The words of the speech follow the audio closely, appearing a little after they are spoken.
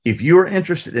If you're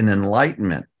interested in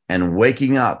enlightenment and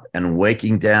waking up and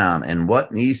waking down and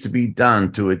what needs to be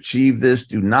done to achieve this,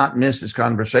 do not miss this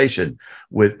conversation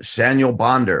with Saniel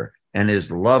Bonder and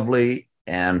his lovely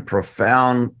and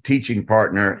profound teaching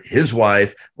partner, his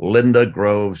wife, Linda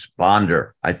Groves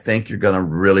Bonder. I think you're going to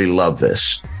really love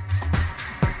this.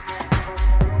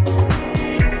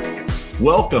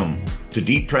 Welcome to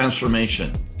Deep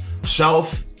Transformation,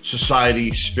 Self,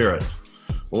 Society, Spirit,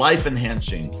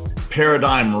 life-enhancing,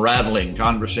 paradigm-rattling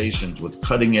conversations with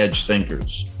cutting-edge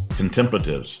thinkers,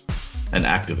 contemplatives, and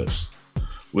activists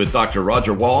with Dr.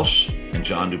 Roger Walsh and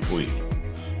John Dupuy.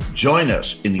 Join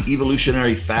us in the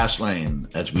evolutionary fast lane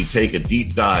as we take a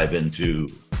deep dive into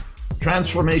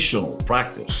transformational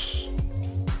practice,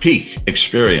 peak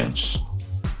experience,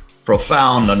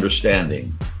 profound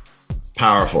understanding,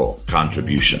 powerful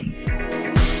contribution.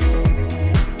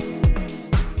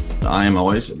 I am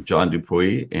always John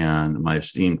Dupuy and my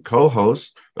esteemed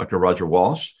co-host, Dr. Roger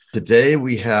Walsh. Today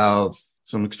we have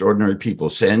some extraordinary people,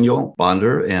 Saniel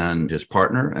Bonder and his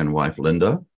partner and wife,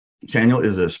 Linda. Saniel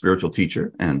is a spiritual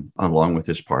teacher, and along with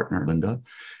his partner, Linda.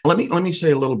 Let me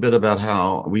say a little bit about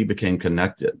how we became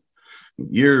connected.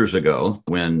 Years ago,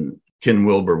 when Ken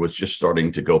Wilber was just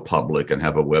starting to go public and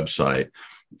have a website,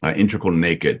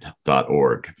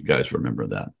 integralnaked.org, if you guys remember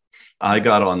that. I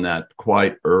got on that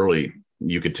quite early.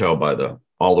 You could tell by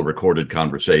all the recorded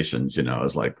conversations, it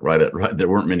was like there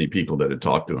weren't many people that had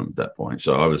talked to him at that point.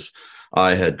 So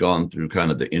I had gone through kind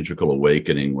of the integral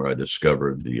awakening where I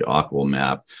discovered the Aqua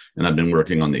map, and I've been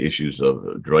working on the issues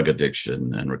of drug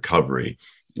addiction and recovery.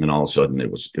 And all of a sudden it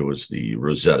was the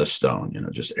Rosetta Stone,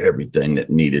 just everything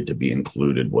that needed to be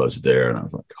included was there. And I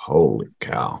was like, holy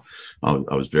cow. I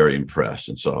was very impressed.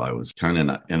 And so I was kind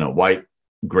of in a white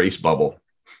grace bubble.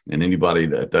 And anybody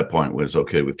that at that point was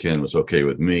okay with Ken was okay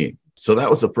with me. So that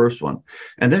was the first one.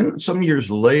 And then some years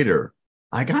later,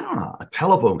 I got on a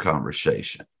telephone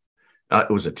conversation. It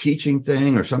was a teaching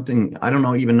thing or something. I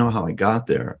don't even know how I got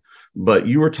there. But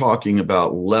you were talking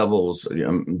about levels,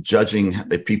 judging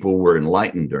if people were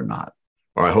enlightened or not.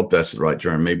 Or I hope that's the right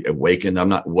term, maybe awakened. I'm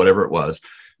not, whatever it was.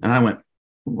 And I went,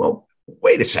 well,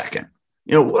 wait a second.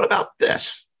 What about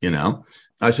this?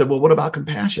 I said, well, what about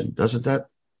compassion? Isn't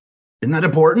that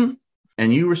important?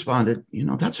 And you responded,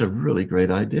 that's a really great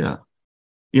idea.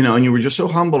 And you were just so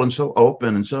humble and so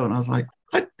open and I was like,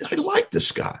 I like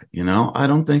this guy. I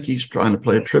don't think he's trying to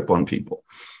play a trip on people.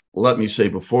 Let me say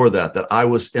before that I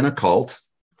was in a cult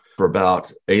for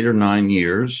about 8 or 9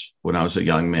 years when I was a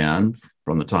young man,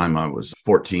 from the time I was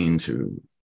 14 to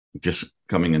just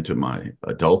coming into my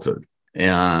adulthood.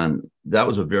 And that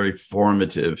was a very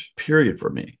formative period for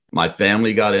me. My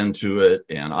family got into it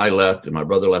and I left and my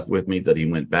brother left with me, that he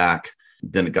went back.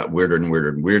 Then it got weirder and weirder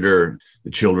and weirder.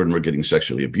 The children were getting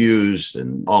sexually abused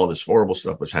and all of this horrible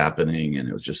stuff was happening. And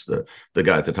it was just the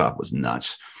guy at the top was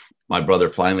nuts. My brother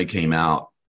finally came out.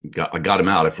 I got him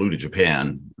out. I flew to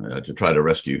Japan to try to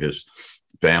rescue his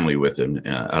family with him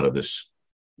out of this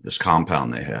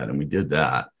compound they had. And we did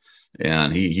that.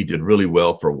 And he did really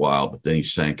well for a while, but then he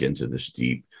sank into this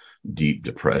deep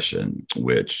depression,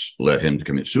 which led him to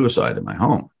commit suicide in my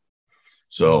home.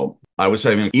 So I was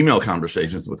having email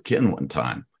conversations with Ken one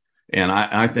time. And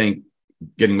I think,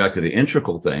 getting back to the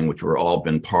integral thing, which we're all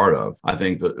been part of, I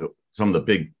think that some of the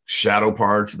big shadow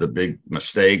parts, the big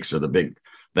mistakes, or the big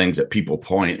things that people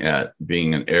point at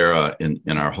being an error in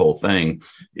our whole thing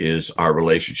is our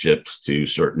relationships to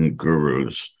certain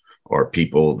gurus or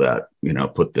people that,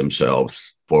 put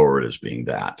themselves forward as being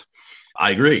that.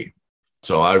 I agree.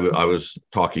 So I was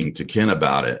talking to Ken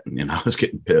about it, and I was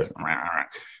getting pissed.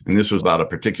 And this was about a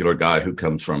particular guy who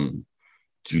comes from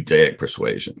Judaic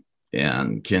persuasion.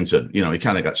 And Ken said, he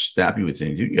kind of got snappy with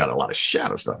things. You got a lot of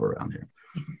shadow stuff around here.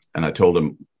 And I told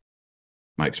him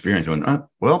my experience. I went,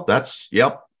 well,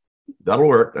 that'll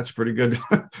work. That's pretty good.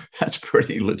 That's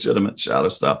pretty legitimate shadow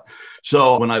stuff.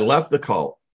 So when I left the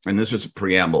cult, and this is a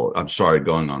preamble, I'm sorry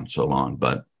going on so long,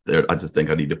 but I just think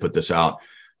I need to put this out.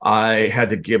 I had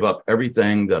to give up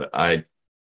everything that I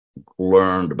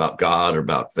learned about God or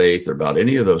about faith or about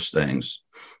any of those things.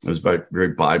 It was very, very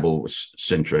Bible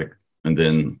centric. And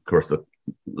then, of course,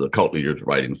 the cult leaders'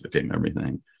 writings became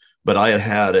everything. But I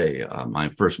had my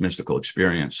first mystical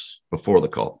experience before the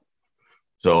cult.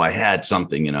 So I had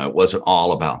something, it wasn't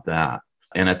all about that.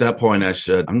 And at that point, I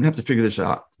said, I'm going to have to figure this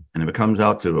out. And if it comes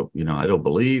out to, I don't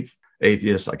believe,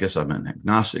 atheist, I guess I'm an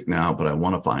agnostic now, but I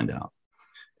want to find out.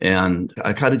 And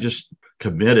I kind of just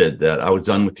committed that I was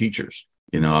done with teachers.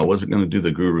 I wasn't going to do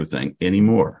the guru thing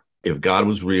anymore. If God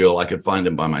was real, I could find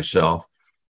him by myself.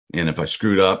 And if I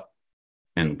screwed up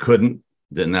and couldn't,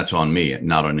 then that's on me,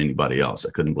 not on anybody else.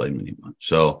 I couldn't blame anyone.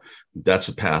 So that's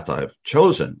the path I've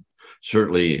chosen.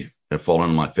 Certainly have fallen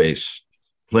on my face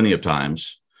plenty of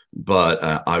times, but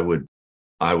I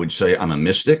would say I'm a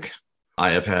mystic.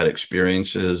 I have had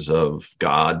experiences of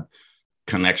God,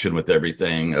 connection with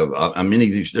everything, of many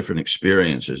of these different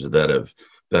experiences that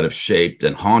have shaped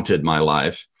and haunted my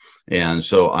life. And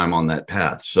so I'm on that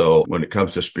path. So when it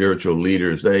comes to spiritual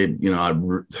leaders, they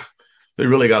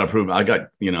really got to prove. I got,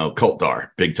 cultar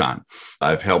big time.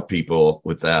 I've helped people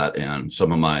with that. And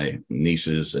some of my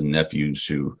nieces and nephews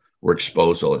who were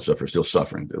exposed to all that stuff are still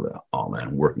suffering through that, all that,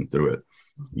 and working through it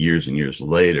years and years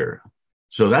later.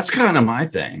 So that's kind of my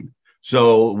thing.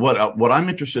 So what I'm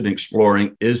interested in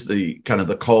exploring is the kind of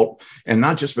the cult, and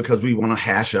not just because we want to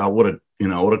hash out what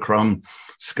a crumb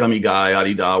scummy guy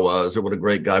Adida was, or what a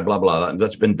great guy, blah, blah.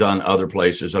 That's been done other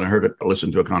places. And I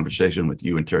listened to a conversation with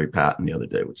you and Terry Patton the other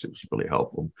day, which was really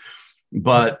helpful.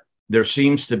 But there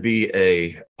seems to be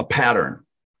a pattern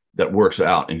that works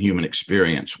out in human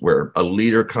experience where a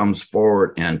leader comes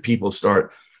forward and people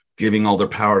start giving all their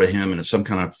power to him, and it's some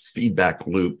kind of feedback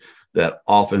loop that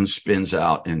often spins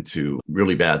out into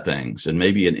really bad things. And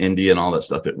maybe in India and all that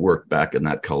stuff, it worked back in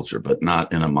that culture, but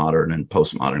not in a modern and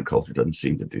postmodern culture. It doesn't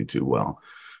seem to do too well.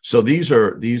 So these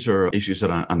are issues that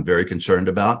I'm very concerned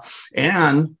about.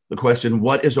 And the question,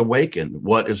 what is awakened?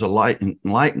 What is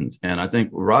enlightened? And I think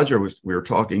Roger we were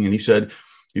talking, and he said,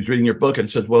 he was reading your book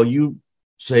and said, well, you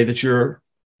say that you're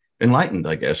enlightened,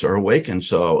 I guess, or awakened.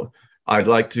 So I'd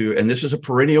like to, and this is a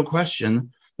perennial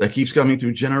question that keeps coming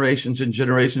through generations and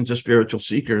generations of spiritual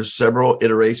seekers, several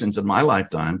iterations in my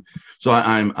lifetime. So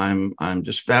I'm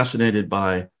just fascinated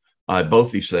by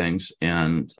both these things,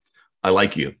 and I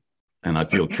like you, and I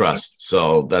feel trust.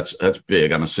 So that's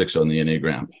big. I'm a 6 on the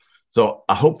Enneagram. So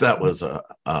I hope that was a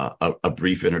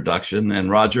brief introduction.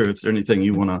 And Roger, is there anything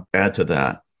you want to add to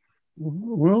that?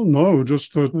 Well, no,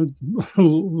 just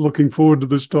looking forward to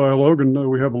this dialogue, and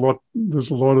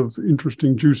there's a lot of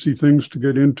interesting, juicy things to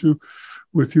get into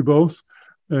with you both.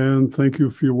 And thank you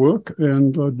for your work,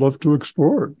 and I'd love to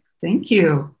explore it. Thank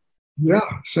you. Yeah,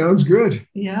 sounds good.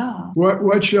 Yeah.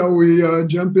 What shall we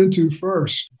jump into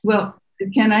first? Well,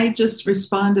 can I just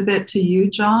respond a bit to you,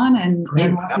 John, and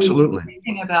what absolutely you were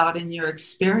thinking about in your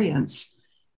experience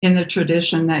in the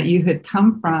tradition that you had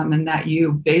come from and that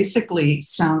you basically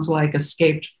sounds like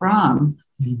escaped from.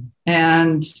 Mm-hmm.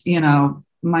 And,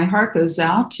 my heart goes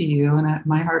out to you, and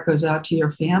my heart goes out to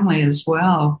your family as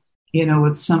well,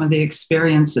 with some of the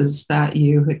experiences that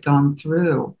you had gone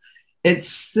through. It's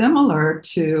similar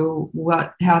to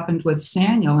what happened with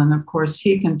Saniel. And of course,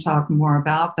 he can talk more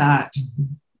about that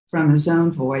from his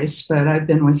own voice, but I've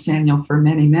been with Saniel for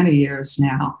many, many years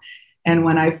now. And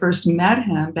when I first met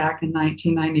him back in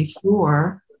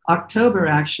 1994, October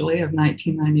actually of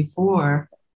 1994,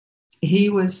 he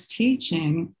was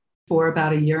teaching for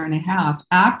about 1.5 years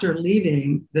after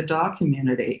leaving the dog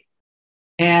community.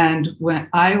 And when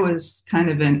I was kind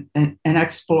of an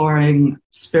exploring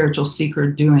spiritual seeker,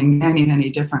 doing many, many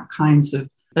different kinds of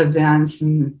events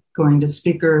and going to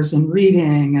speakers and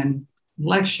reading and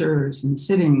lectures and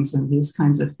sittings and these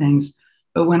kinds of things.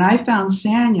 But when I found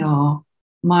Saniel,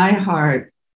 my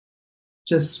heart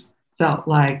just felt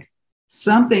like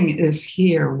something is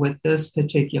here with this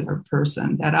particular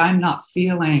person that I'm not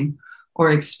feeling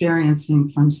or experiencing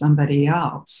from somebody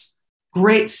else.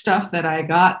 Great stuff that I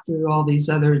got through all these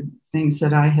other things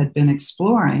that I had been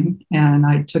exploring. And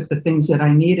I took the things that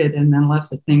I needed and then left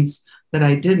the things that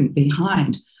I didn't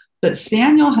behind. But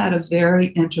Saniel had a very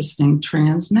interesting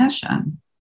transmission.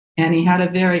 And he had a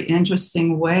very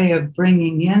interesting way of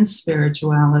bringing in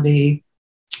spirituality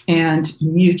and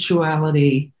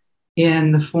mutuality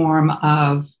in the form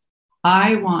of,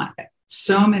 I want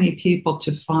so many people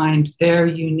to find their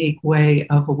unique way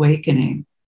of awakening.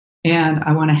 And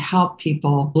I want to help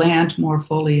people land more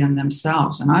fully in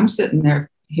themselves. And I'm sitting there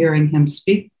hearing him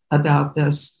speak about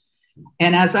this.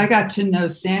 And as I got to know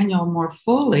Saniel more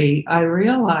fully, I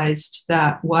realized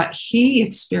that what he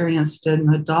experienced in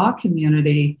the dog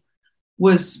community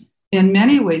was in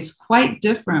many ways quite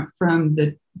different from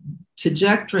the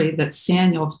trajectory that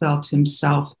Saniel felt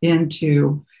himself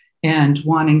into and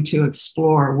wanting to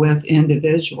explore with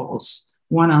individuals,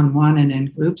 one-on-one and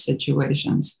in group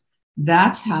situations.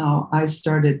 That's how I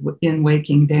started in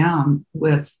Waking Down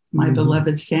with my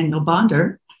beloved Saniel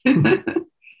Bonder.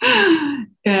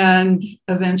 And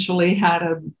eventually had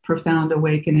a profound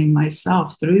awakening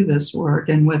myself through this work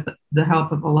and with the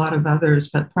help of a lot of others,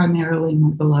 but primarily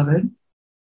my beloved.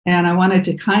 And I wanted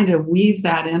to kind of weave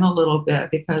that in a little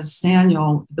bit because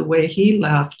Saniel, the way he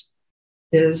left,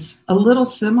 is a little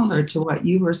similar to what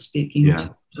you were speaking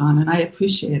to, John, and I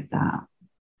appreciate that.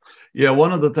 Yeah,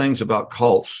 one of the things about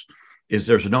cults is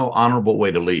there's no honorable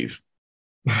way to leave.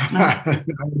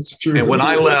 That's true. And when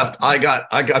I left, I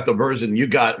got the version you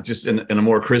got, just in a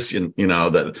more Christian,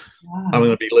 that I'm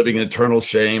going to be living in eternal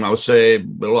shame. I would say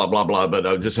blah, blah, blah, but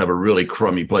I would just have a really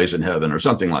crummy place in heaven or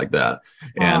something like that.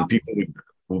 And people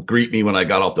would greet me when I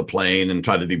got off the plane and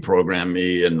try to deprogram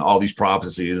me, and all these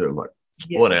prophecies are like,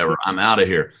 whatever, I'm out of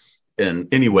here. And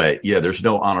anyway, there's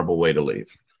no honorable way to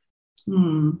leave.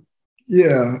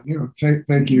 Yeah.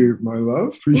 Thank you, my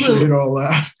love. Appreciate all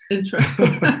that.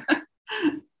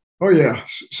 Oh, yeah.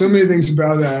 So many things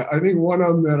about that. I think one of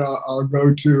them that I'll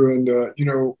go to, and,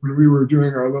 when we were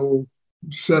doing our little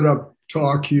setup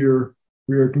talk here,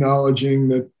 we were acknowledging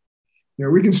that,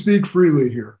 we can speak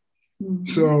freely here. Mm-hmm.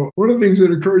 So one of the things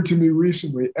that occurred to me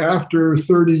recently, after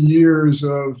 30 years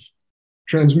of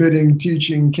transmitting,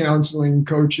 teaching, counseling,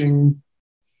 coaching,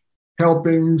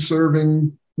 helping,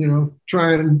 serving,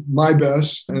 trying my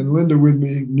best, and Linda with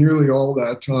me nearly all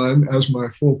that time as my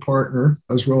full partner,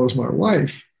 as well as my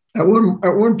wife. At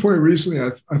one point recently,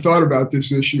 I thought about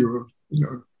this issue of,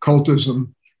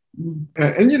 cultism.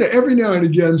 And every now and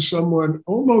again, someone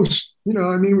almost,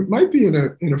 it might be in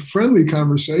a friendly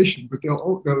conversation, but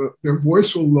their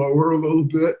voice will lower a little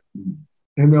bit,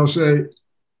 and they'll say,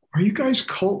 "Are you guys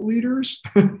cult leaders?"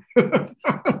 Good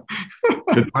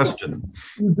question.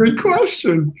 Good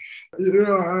question.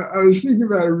 I was thinking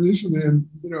about it recently, and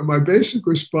my basic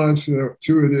response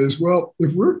to it is, well,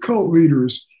 if we're cult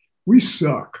leaders, we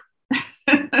suck.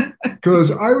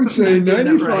 Because I would say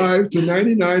 95 to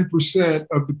 99%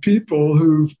 of the people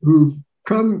who've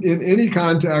come in any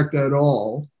contact at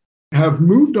all have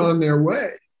moved on their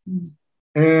way.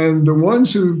 And the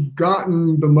ones who've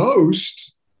gotten the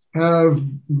most have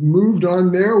moved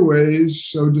on their ways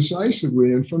so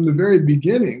decisively. And from the very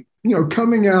beginning,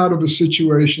 coming out of a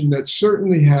situation that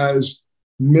certainly has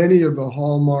many of the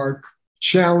hallmark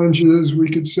challenges, we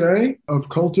could say, of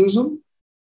cultism,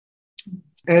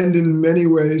 and in many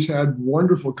ways had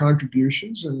wonderful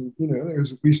contributions. And,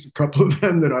 there's at least a couple of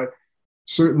them that I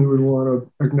certainly would want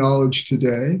to acknowledge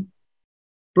today.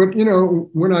 But,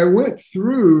 when I went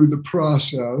through the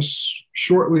process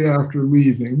shortly after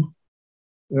leaving,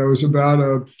 there was about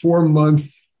a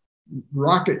 4-month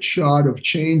rocket shot of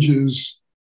changes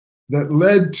that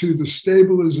led to the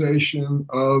stabilization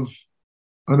of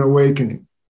an awakening.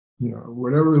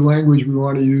 Whatever language we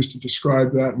want to use to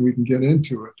describe that, and we can get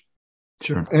into it.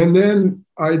 Sure. And then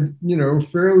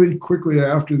fairly quickly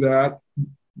after that,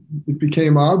 it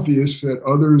became obvious that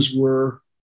others were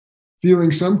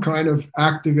feeling some kind of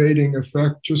activating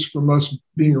effect just from us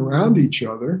being around each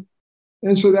other.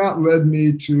 And so that led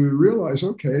me to realize,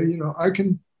 okay, I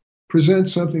can present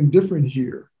something different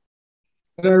here.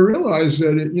 And I realized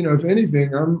that, if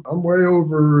anything, I'm way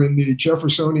over in the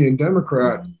Jeffersonian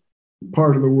Democrat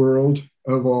part of the world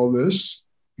of all this.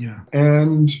 Yeah.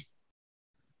 And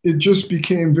it just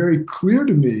became very clear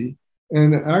to me.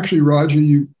 And actually, Roger,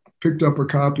 you picked up a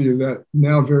copy of that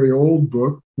now very old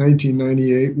book,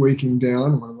 1998, Waking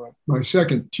Down, one of my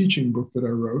second teaching book that I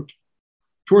wrote.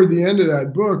 Toward the end of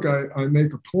that book, I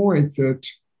make a point that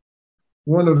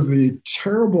one of the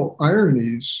terrible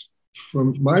ironies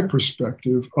from my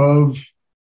perspective of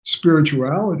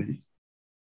spirituality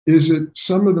is that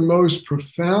some of the most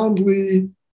profoundly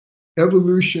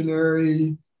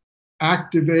evolutionary,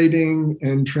 activating,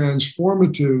 and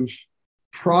transformative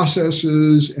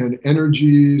processes and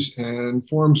energies and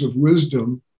forms of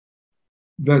wisdom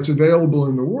that's available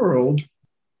in the world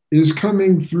is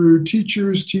coming through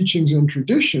teachers, teachings, and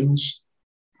traditions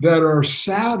that are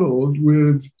saddled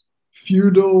with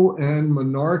feudal and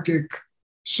monarchic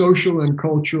social and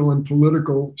cultural and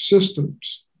political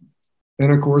systems.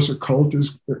 And of course, a cult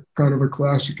is kind of a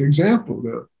classic example.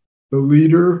 The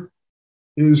leader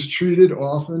is treated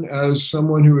often as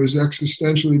someone who is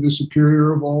existentially the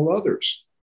superior of all others.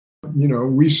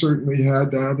 We certainly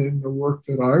had that in the work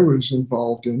that I was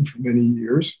involved in for many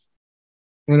years.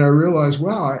 And I realized,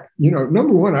 wow,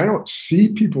 number one, I don't see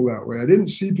people that way. I didn't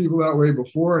see people that way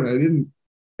before, and I didn't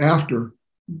after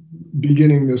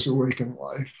beginning this awakened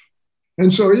life.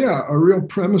 And so, a real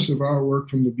premise of our work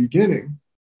from the beginning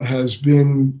has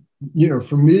been,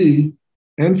 for me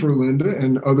and for Linda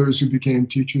and others who became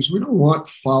teachers, we don't want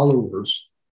followers.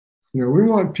 We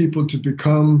want people to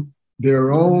become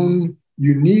their own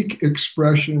unique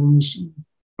expressions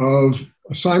of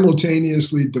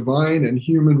simultaneously divine and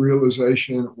human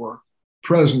realization or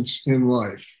presence in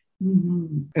life.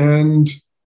 Mm-hmm. And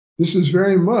this is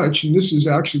very much, and this is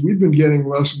actually, we've been getting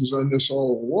lessons on this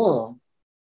all along,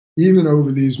 even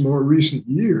over these more recent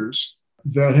years,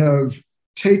 that have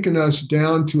taken us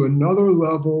down to another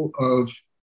level of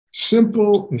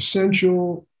simple,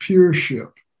 essential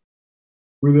peership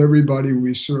with everybody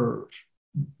we serve.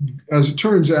 As it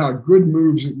turns out, good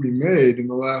moves that we made in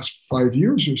the last 5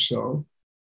 years or so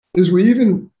is we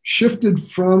even shifted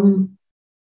from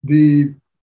the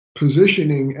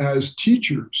positioning as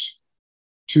teachers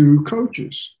to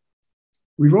coaches.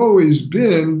 We've always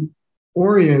been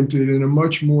oriented in a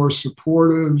much more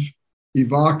supportive,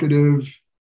 evocative,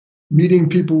 meeting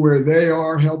people where they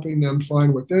are, helping them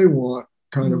find what they want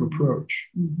kind of approach.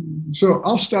 Mm-hmm. So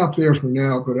I'll stop there for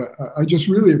now, but I just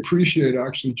really appreciate,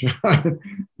 actually, John,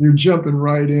 you're jumping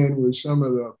right in with some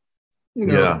of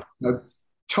the,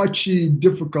 touchy,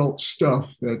 difficult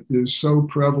stuff that is so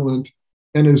prevalent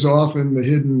and is often the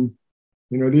hidden,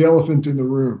 the elephant in the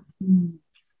room. Mm-hmm.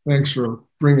 Thanks for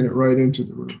bringing it right into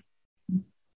the room.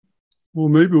 Well,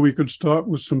 maybe we could start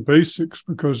with some basics,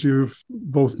 because you've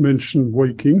both mentioned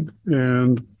waking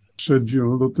and said,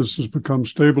 that this has become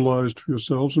stabilized for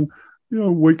yourselves. And,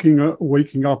 waking up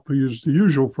is the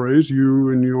usual phrase. You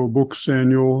in your book,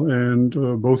 Saniel, and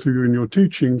both of you in your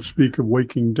teaching speak of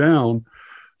waking down.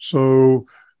 So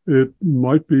it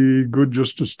might be good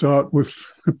just to start with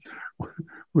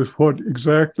what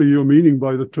exactly you're meaning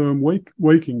by the term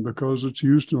waking, because it's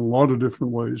used in a lot of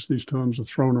different ways. These terms are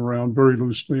thrown around very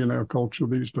loosely in our culture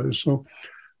these days. So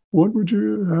what would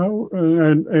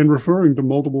and referring to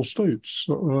multiple states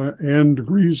and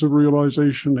degrees of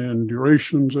realization and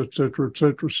durations, et cetera, et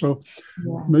cetera. So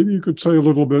maybe you could say a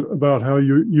little bit about how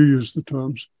you use the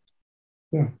terms.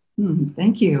 Yeah.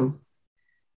 Thank you.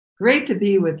 Great to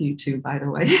be with you two, by the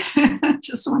way.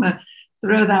 Just want to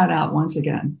throw that out once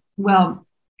again. Well,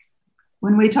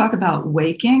 when we talk about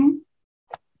waking,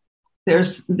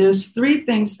 there's three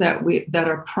things that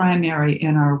are primary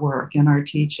in our work, in our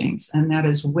teachings, and that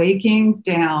is waking,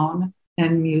 down,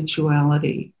 and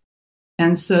mutuality.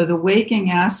 And so the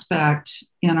waking aspect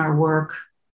in our work,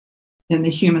 in the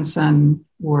human sun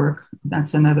work,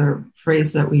 that's another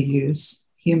phrase that we use,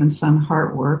 human sun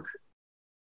heart work.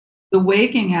 The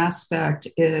waking aspect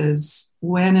is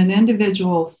when an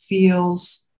individual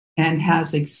feels and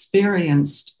has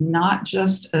experienced not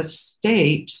just a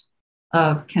state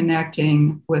of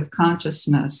connecting with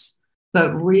consciousness,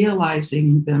 but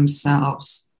realizing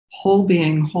themselves, whole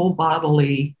being, whole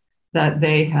bodily, that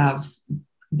they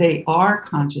are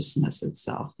consciousness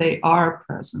itself. They are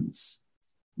presence.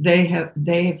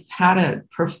 They've had a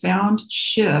profound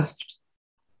shift,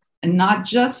 and not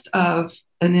just of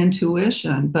an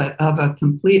intuition, but of a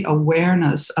complete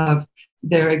awareness of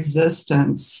their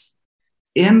existence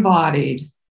embodied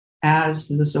as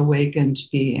this awakened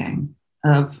being,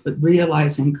 of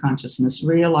realizing consciousness,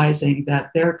 realizing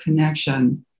that their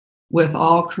connection with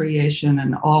all creation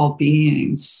and all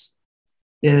beings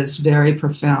is very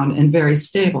profound and very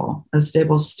stable, a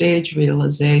stable stage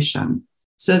realization.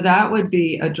 So that would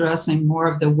be addressing more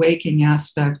of the waking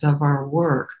aspect of our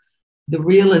work, the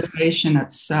realization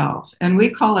itself. And we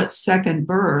call it second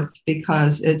birth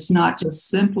because it's not just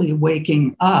simply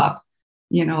waking up.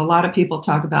 A lot of people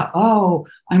talk about,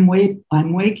 I'm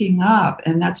waking up,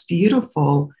 and that's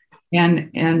beautiful.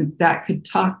 And that could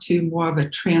talk to more of a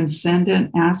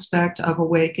transcendent aspect of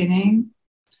awakening.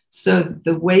 So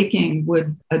the waking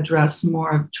would address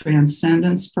more of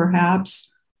transcendence,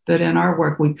 perhaps. But in our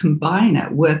work, we combine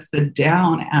it with the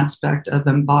down aspect of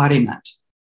embodiment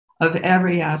of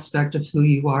every aspect of who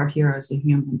you are here as a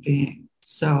human being.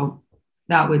 So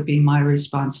that would be my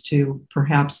response to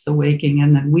perhaps the waking,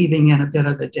 and then weaving in a bit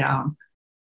of the down.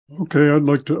 Okay, I'd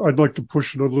like to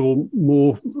push it a little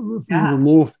more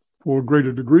for a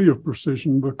greater degree of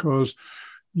precision, because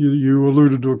you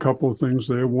alluded to a couple of things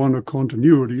there. One, a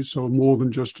continuity, so more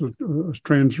than just a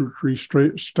transitory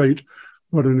state,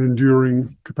 but an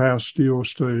enduring capacity or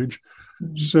stage.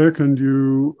 Mm-hmm. Second,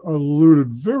 you alluded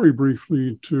very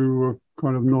briefly to a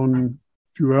kind of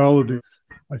non-duality.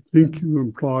 I think you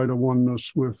implied a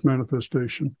oneness with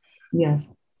manifestation. Yes.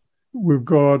 We've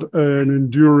got an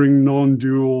enduring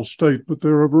non-dual state, but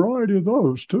there are a variety of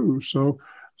those too. So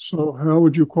how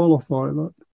would you qualify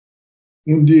that?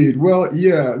 Indeed. Well,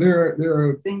 yeah, there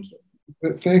are. Thank you.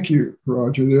 Thank you,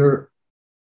 Roger.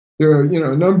 There are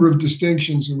a number of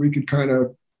distinctions, and we could kind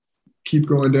of keep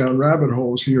going down rabbit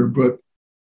holes here, but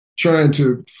trying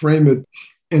to frame it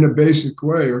in a basic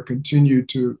way or continue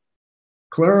to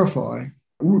clarify.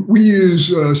 We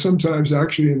use sometimes,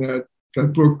 actually, in that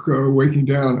book, Waking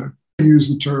Down, I use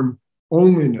the term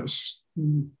onlyness,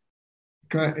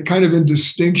 kind of in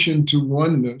distinction to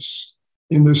oneness,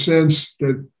 in the sense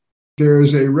that there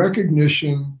is a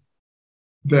recognition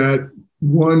that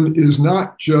one is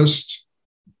not just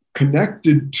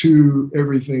connected to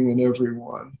everything and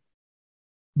everyone,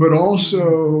 but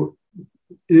also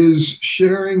is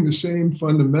sharing the same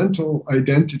fundamental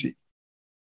identity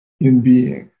in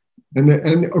being.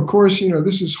 And of course,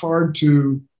 this is hard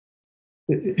to,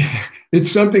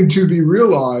 it's something to be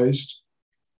realized,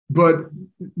 but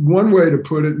one way to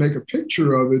put it, make a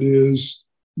picture of it, is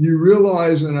you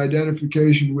realize an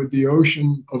identification with the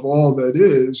ocean of all that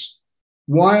is,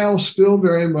 while still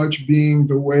very much being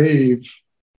the wave,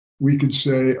 we could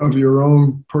say, of your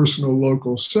own personal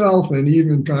local self, and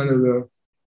even kind of the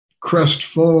crest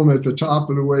foam at the top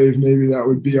of the wave. Maybe that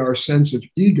would be our sense of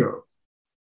ego.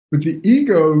 But the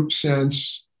ego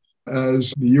sense,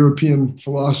 as the European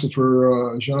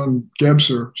philosopher Jean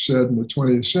Gebser said in the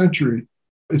 20th century,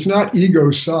 it's not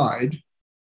ego-cide,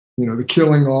 the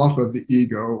killing off of the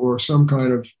ego, or some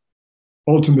kind of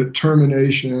ultimate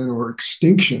termination or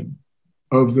extinction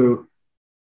of the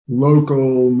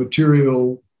local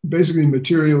material, basically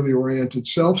materially oriented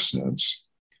self-sense.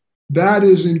 That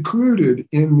is included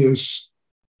in this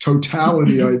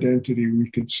totality identity,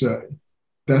 we could say,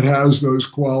 that has those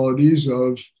qualities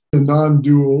of the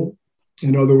non-dual,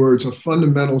 in other words, a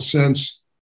fundamental sense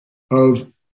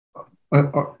of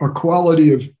a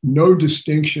quality of no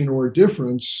distinction or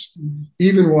difference,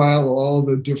 even while all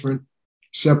the different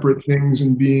separate things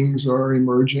and beings are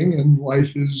emerging, and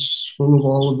life is full of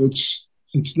all of its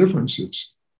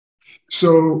differences.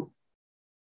 So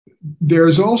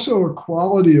there's also a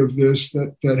quality of this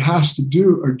that has to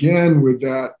do, again, with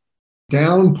that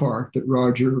down part that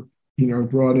Roger,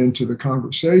 brought into the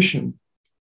conversation,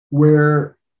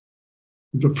 where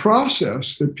the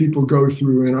process that people go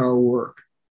through in our work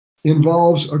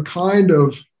involves a kind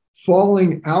of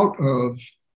falling out of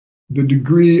the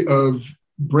degree of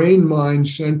brain-mind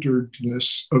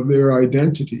centeredness of their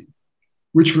identity,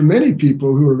 which for many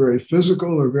people who are very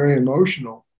physical or very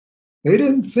emotional, they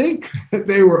didn't think that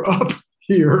they were up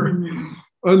here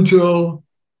until,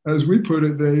 as we put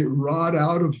it, they rot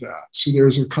out of that. So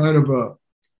there's a kind of a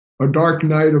dark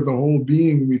night of the whole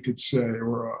being, we could say,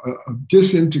 or a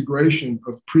disintegration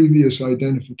of previous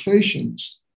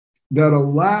identifications that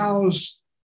allows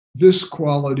this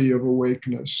quality of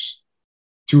awakeness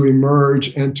to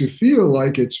emerge and to feel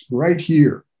like it's right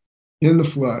here in the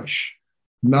flesh,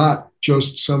 not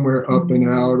just somewhere up and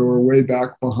out or way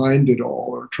back behind it all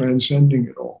or transcending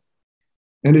it all.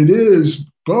 And it is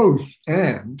both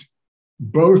a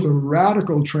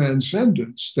radical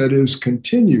transcendence that is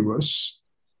continuous,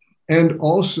 and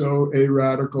also a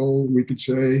radical, we could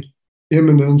say,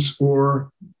 immanence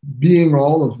or being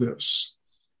all of this.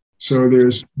 So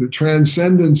there's the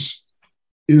transcendence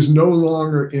is no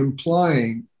longer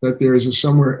implying that there is a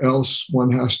somewhere else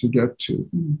one has to get to.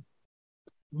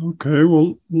 Okay,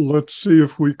 well, let's see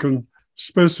if we can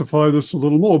specify this a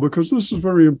little more, because this is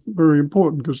very, very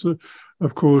important, because,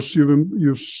 of course,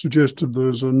 you've suggested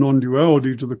there's a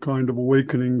non-duality to the kind of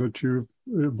awakening that you've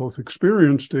both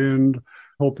experienced and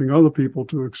helping other people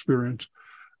to experience.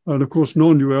 And of course,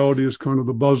 non-duality is kind of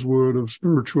the buzzword of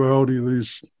spirituality,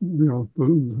 these,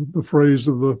 the phrase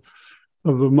of the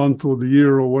month or the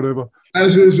year or whatever.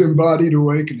 As is embodied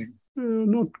awakening.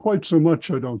 Not quite so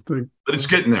much, I don't think. But it's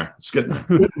getting there. It's getting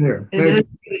there. It is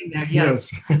getting there,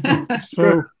 yes.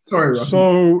 So, sorry, Rob.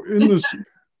 So in this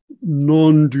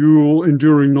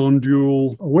enduring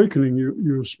non-dual awakening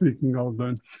you're speaking of,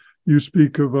 then, you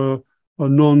speak of a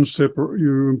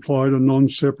you implied a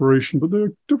non-separation, but there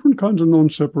are different kinds of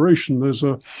non-separation. There's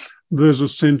a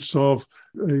sense of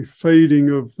a fading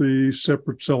of the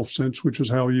separate self-sense, which is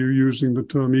how you're using the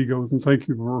term ego. And thank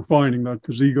you for refining that,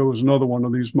 because ego is another one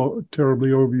of these terribly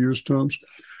overused terms.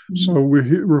 Mm-hmm. So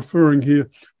we're referring here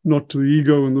not to the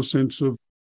ego in the sense of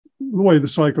the way the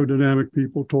psychodynamic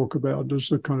people talk about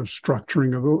as a kind of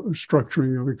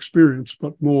structuring of experience,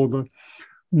 but more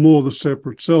the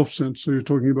separate self-sense. So you're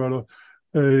talking about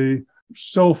a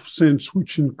self-sense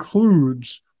which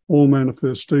includes all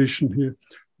manifestation here.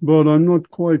 But I'm not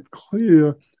quite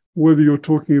clear whether you're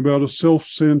talking about a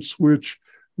self-sense which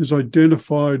is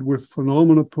identified with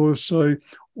phenomena per se,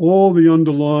 or the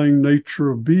underlying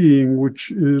nature of being,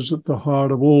 which is at the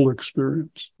heart of all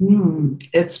experience.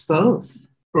 It's both.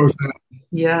 Both.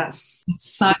 Yes,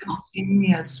 it's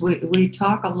simultaneous. We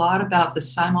talk a lot about the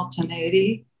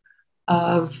simultaneity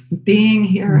of being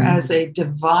here as a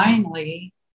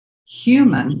divinely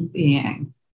human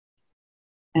being.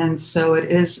 And so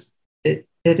it is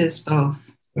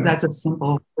both. Yeah. That's a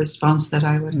simple response that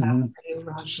I would have for you,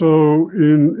 Roger. So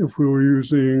if we were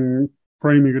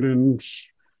framing it in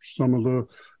some of the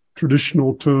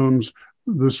traditional terms,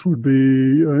 this would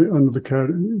be under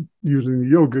the using the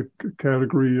yoga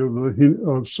category of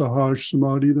Sahaj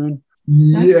Samadhi then?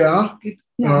 Yeah.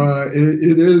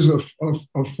 It is a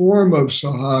form of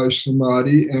Sahaj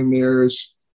Samadhi, and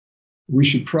there's we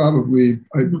should probably,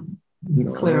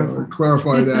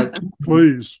 clarify that.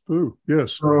 Please do.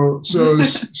 Yes. So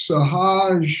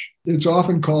Sahaj, it's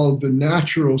often called the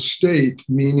natural state,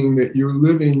 meaning that you're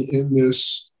living in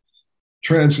this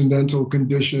transcendental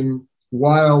condition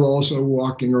while also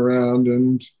walking around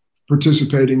and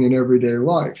participating in everyday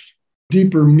life.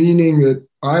 Deeper meaning that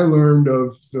I learned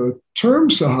of the term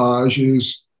Sahaj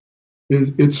is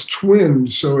it's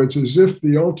twinned. So it's as if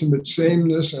the ultimate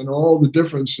sameness and all the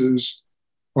differences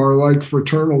are like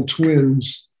fraternal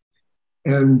twins,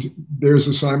 and there's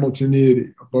a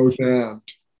simultaneity of both and.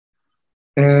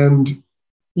 And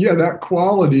yeah, that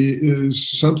quality is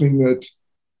something that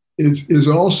is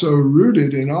also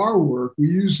rooted in our work. We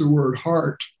use the word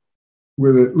heart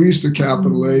with at least a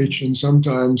capital H and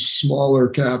sometimes smaller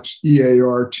caps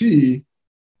EART,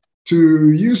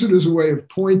 to use it as a way of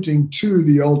pointing to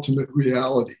the ultimate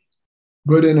reality,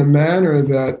 but in a manner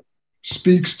that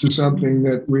speaks to something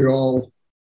that we all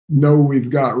know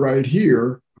we've got right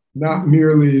here, not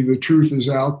merely the truth is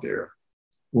out there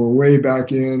or way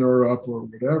back in or up or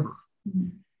whatever.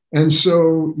 And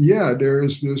so, yeah, there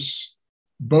is this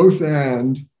both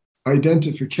and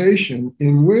identification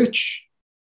in which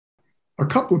a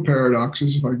couple of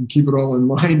paradoxes, if I can keep it all in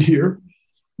mind here.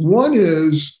 One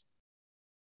is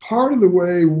part of the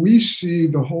way we see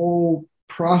the whole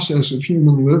process of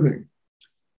human living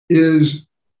is,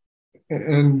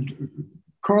 and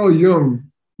Carl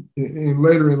Jung,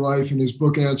 later in life in his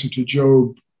book Answer to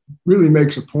Job, really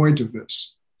makes a point of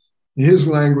this. In his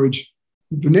language,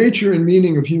 the nature and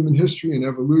meaning of human history and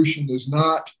evolution is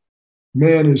not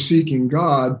man is seeking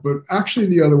God, but actually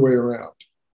the other way around.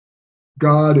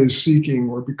 God is seeking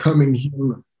or becoming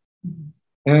human.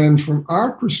 And from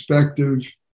our perspective,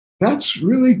 that's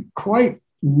really quite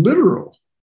literal.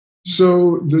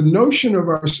 So the notion of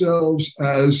ourselves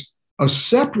as a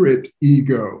separate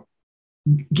ego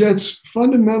gets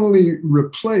fundamentally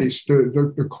replaced.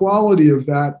 The quality of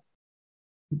that,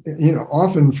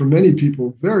 often for many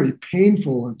people, very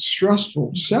painful and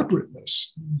stressful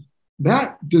separateness,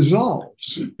 that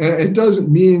dissolves. And it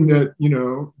doesn't mean that,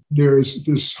 there's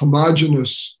this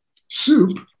homogeneous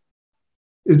soup.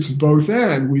 It's both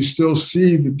and. We still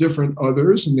see the different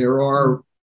others, and there are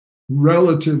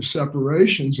relative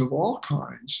separations of all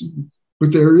kinds.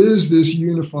 But there is this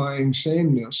unifying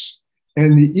sameness.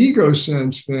 And the ego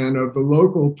sense then of the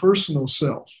local personal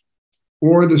self,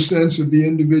 or the sense of the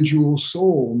individual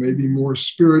soul, maybe more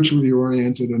spiritually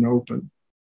oriented and open,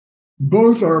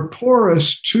 both are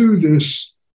porous to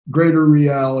this greater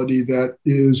reality that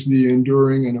is the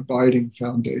enduring and abiding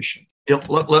foundation.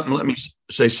 Let me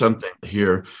say something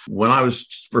here. When I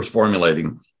was first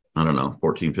formulating,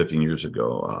 14, 15 years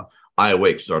ago, I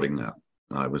awake starting that.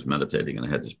 I was meditating and I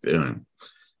had this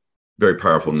very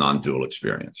powerful non-dual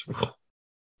experience.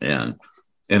 And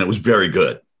it was very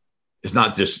good. It's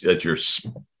not just that you're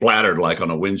splattered like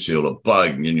on a windshield, a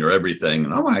bug, and you're everything.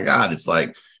 And oh my God, it's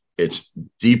like, it's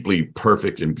deeply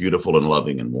perfect and beautiful and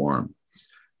loving and warm.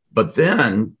 But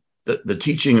then the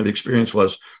teaching of the experience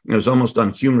was, it was almost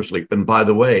done humorously. And by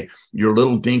the way, your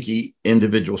little dinky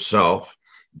individual self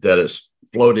that is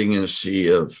floating in a sea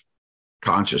of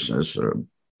consciousness or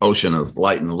ocean of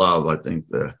light and love, I think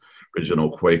the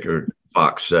original Quaker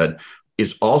Fox said,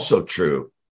 is also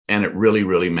true. And it really,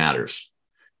 really matters.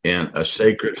 In a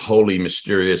sacred, holy,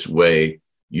 mysterious way,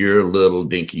 your little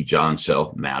dinky John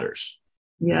self matters.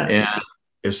 Yeah. And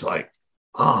it's like,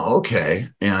 oh, okay.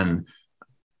 And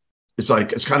it's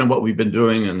like, it's kind of what we've been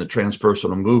doing in the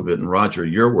transpersonal movement. And Roger,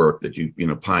 your work that you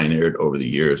pioneered over the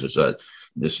years is that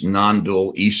this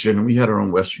non-dual Eastern, and we had our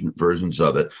own Western versions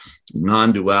of it,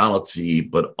 non-duality,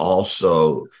 but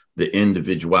also the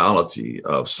individuality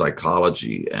of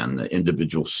psychology and the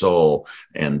individual soul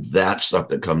and that stuff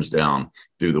that comes down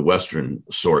through the Western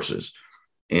sources.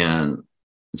 And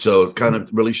so it kind of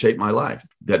really shaped my life,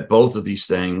 that both of these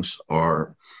things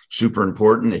are super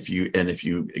important. If you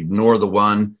ignore the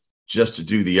one just to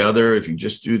do the other, if you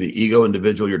just do the ego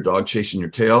individual, you're dog chasing your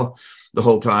tail the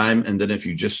whole time. And then if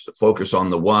you just focus on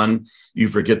the one, you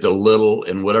forget the little,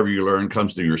 and whatever you learn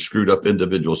comes through your screwed up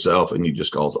individual self, and you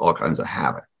just cause all kinds of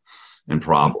havoc and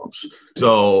problems.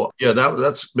 So yeah,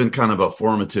 that's been kind of a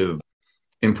formative,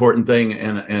 important thing.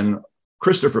 And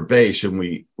Christopher Bache, and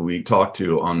we talked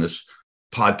to on this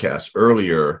podcast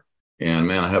earlier, and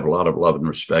man, I have a lot of love and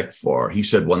respect for. He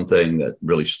said one thing that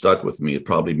really stuck with me,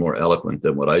 probably more eloquent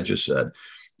than what I just said,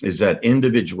 is that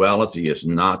individuality is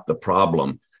not the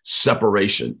problem.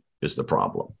 Separation is the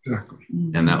problem. Exactly.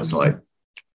 And that was like,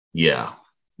 yeah,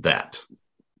 that.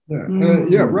 Yeah,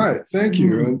 yeah, right. Thank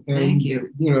you. And Thank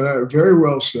you. That very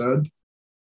well said.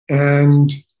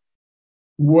 And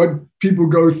what people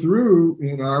go through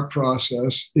in our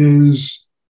process is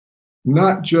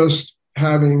not just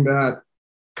having that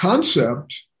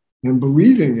concept and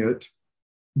believing it,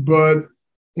 but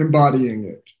embodying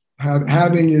it,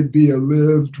 having it be a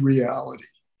lived reality.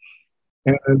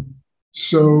 And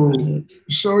so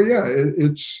yeah,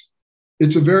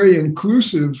 it's a very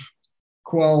inclusive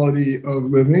quality of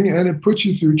living, and it puts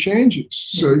you through changes.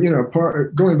 So,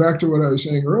 going back to what I was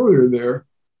saying earlier,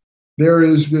 there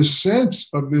is this sense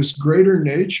of this greater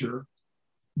nature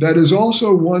that is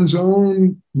also one's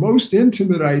own most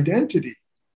intimate identity,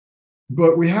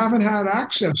 but we haven't had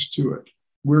access to it.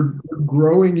 We're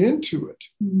growing into it.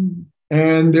 Mm.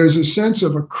 And there's a sense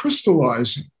of a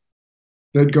crystallizing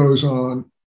that goes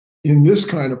on in this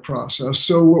kind of process.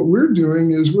 So what we're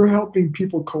doing is we're helping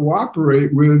people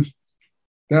cooperate with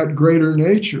that greater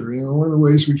nature. One of the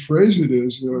ways we phrase it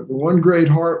is the one great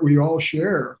heart we all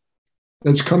share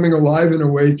that's coming alive and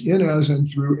awake in us and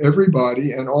through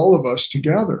everybody and all of us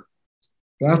together.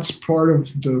 That's part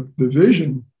of the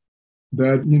vision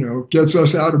that, gets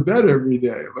us out of bed every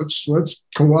day. Let's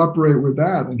cooperate with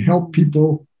that and help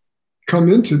people come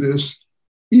into this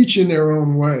each in their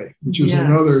own way, which is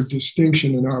another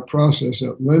distinction in our process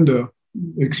that Linda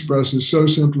expresses so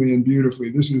simply and beautifully.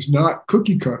 This is not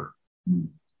cookie cutter.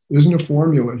 There isn't a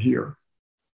formula here.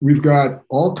 We've got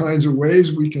all kinds of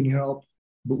ways we can help,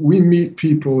 but we meet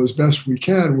people as best we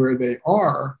can where they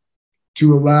are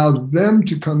to allow them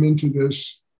to come into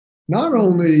this, not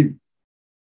only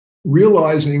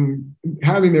realizing,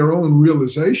 having their own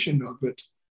realization of it,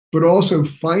 but also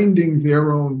finding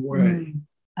their own way.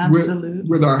 Absolutely.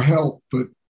 With our help, but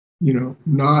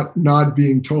not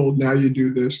being told, now you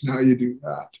do this, now you do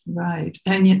that. Right.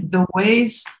 And the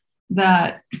ways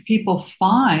that people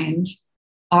find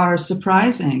are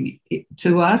surprising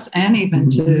to us and even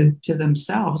to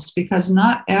themselves, because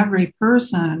not every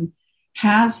person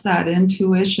has that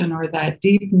intuition or that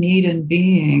deep need in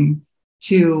being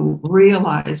to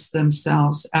realize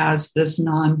themselves as this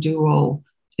non-dual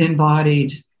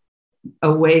embodied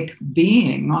awake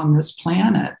being on this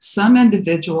planet. Some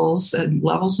individuals, and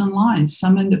levels and lines,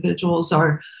 some individuals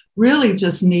are really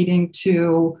just needing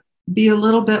to be a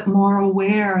little bit more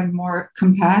aware and more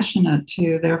compassionate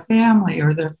to their family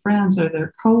or their friends or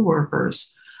their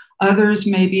coworkers. Others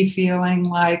may be feeling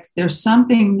like there's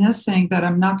something missing, but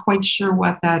I'm not quite sure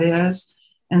what that is.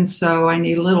 And so I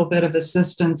need a little bit of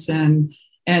assistance and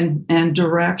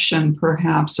direction,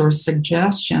 perhaps, or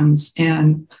suggestions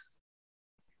in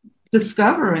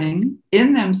discovering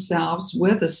in themselves,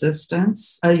 with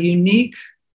assistance, a unique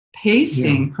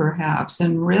pacing, perhaps,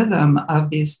 and rhythm of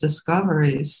these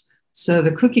discoveries. So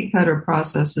the cookie cutter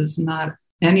process is not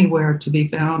anywhere to be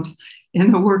found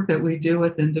in the work that we do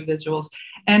with individuals.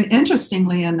 And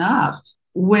interestingly enough,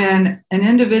 when an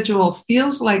individual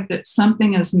feels like that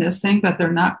something is missing, but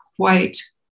they're not quite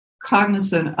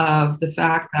cognizant of the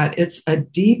fact that it's a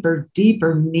deeper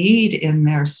need in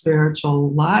their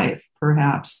spiritual life,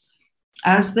 perhaps,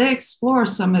 as they explore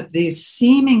some of these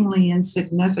seemingly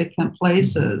insignificant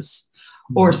places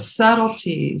or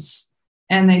subtleties,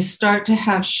 and they start to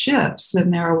have shifts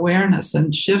in their awareness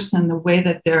and shifts in the way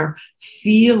that they're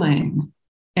feeling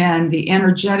and the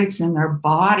energetics in their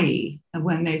body, and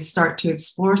when they start to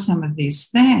explore some of these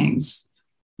things,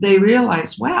 they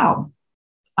realize, wow,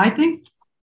 I think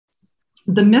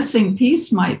the missing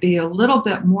piece might be a little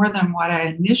bit more than what I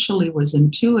initially was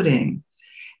intuiting.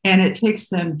 And it takes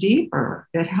them deeper.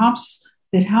 It helps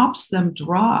them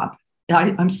drop.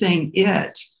 I'm saying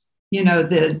it,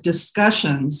 the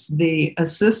discussions, the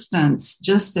assistance,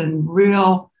 just in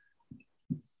real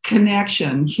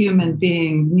connection, human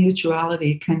being,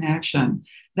 mutuality connection,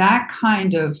 that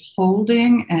kind of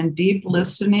holding and deep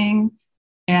listening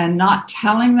and not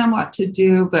telling them what to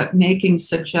do, but making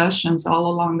suggestions all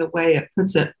along the way. It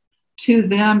puts it to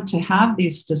them to have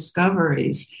these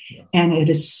discoveries. Yeah. And it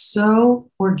is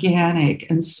so organic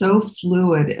and so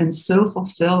fluid and so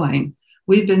fulfilling.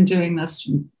 We've been doing this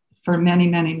for many,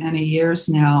 many, many years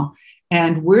now,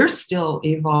 and we're still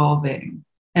evolving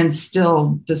and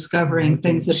still discovering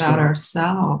things about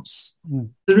ourselves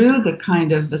through the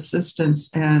kind of assistance.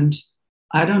 And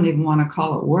I don't even want to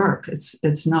call it work.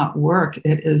 It's not work.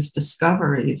 It is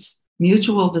discoveries,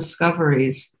 mutual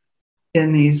discoveries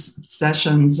in these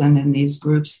sessions and in these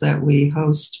groups that we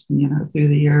host, through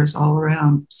the years all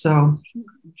around. So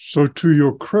to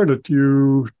your credit,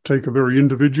 you take a very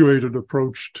individuated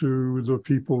approach to the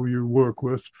people you work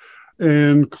with.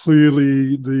 And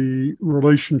clearly the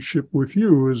relationship with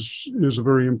you is a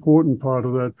very important part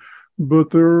of that.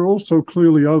 But there are also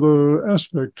clearly other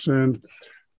aspects. And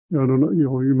I don't know,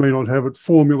 you may not have it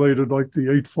formulated like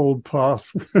the Eightfold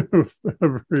Path of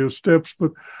various steps,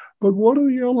 but what are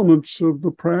the elements of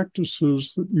the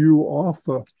practices that you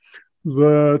offer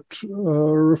that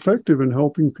are effective in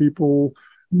helping people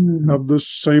have this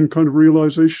same kind of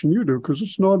realization you do? Because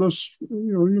it's not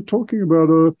you're talking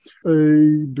about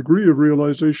a degree of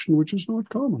realization which is not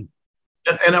common.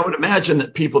 And I would imagine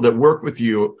that people that work with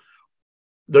you,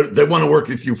 they want to work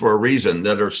with you for a reason,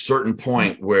 that at a certain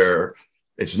point where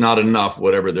it's not enough,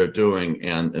 whatever they're doing,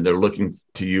 and they're looking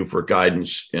to you for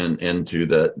guidance into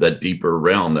that deeper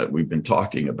realm that we've been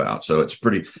talking about. So it's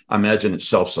I imagine it's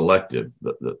self-selective,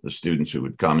 the students who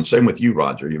would come. And same with you,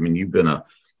 Roger. I mean, you've been a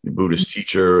Buddhist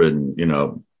teacher and,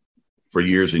 for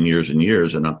years and years and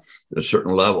years. And at a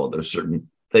certain level, there's certain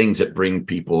things that bring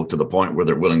people to the point where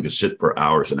they're willing to sit for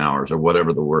hours and hours or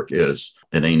whatever the work is.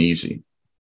 It ain't easy.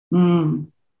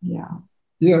 Yeah.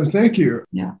 Yeah, thank you.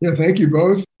 Yeah, thank you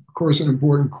both. Of course, an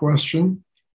important question.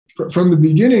 From the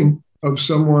beginning of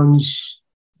someone's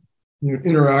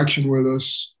interaction with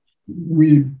us,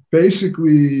 we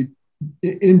basically,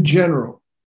 in general,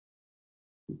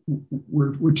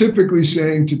 we're typically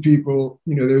saying to people,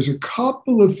 there's a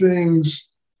couple of things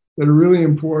that are really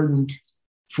important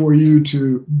for you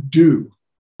to do.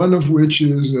 One of which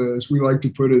is, as we like to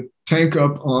put it, tank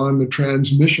up on the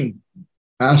transmission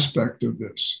aspect of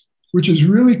this, which is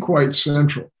really quite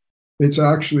central. It's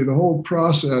actually, the whole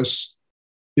process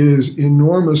is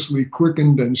enormously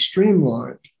quickened and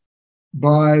streamlined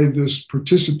by this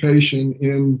participation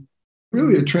in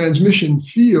really a transmission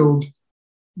field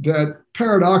that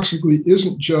paradoxically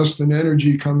isn't just an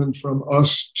energy coming from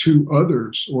us to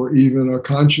others, or even a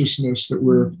consciousness that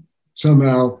we're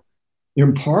somehow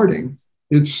imparting.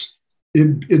 It's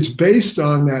based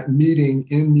on that meeting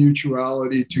in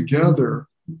mutuality together.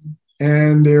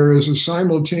 And there is a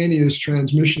simultaneous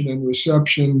transmission and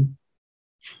reception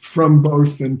from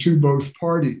both and to both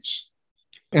parties.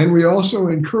 And we also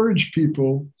encourage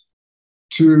people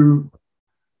to,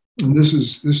 and this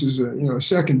is a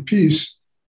second piece,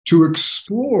 to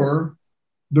explore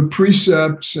the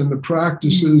precepts and the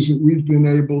practices that we've been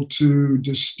able to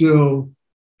distill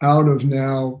out of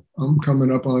now, I'm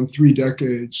coming up on 3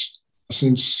 decades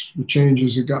since the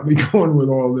changes that got me going with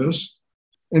all this.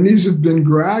 And these have been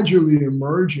gradually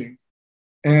emerging.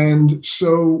 And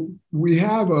so we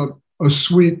have a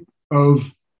suite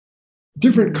of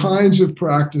different kinds of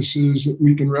practices that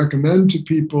we can recommend to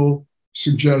people,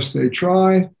 suggest they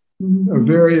try.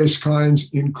 Various kinds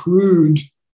include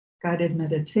guided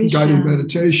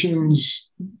meditations.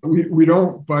 We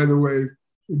don't, by the way,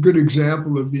 a good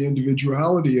example of the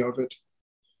individuality of it.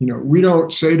 We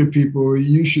don't say to people,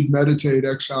 you should meditate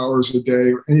X hours a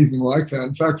day or anything like that.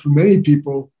 In fact, for many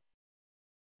people,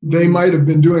 they might have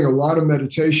been doing a lot of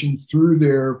meditation through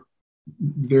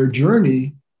their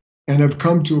journey and have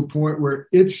come to a point where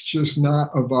it's just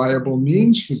not a viable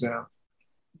means for them.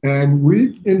 And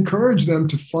we encourage them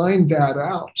to find that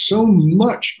out. So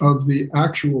much of the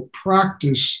actual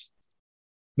practice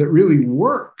that really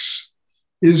works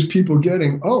is people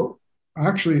getting,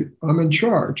 actually, I'm in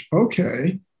charge.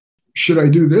 Okay. Should I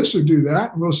do this or do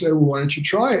that? And we'll say, well, why don't you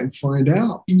try it and find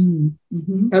out?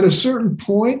 At a certain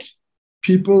point,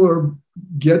 people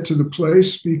get to the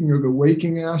place, speaking of the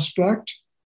waking aspect,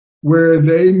 where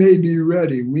they may be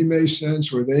ready. We may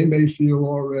sense, or they may feel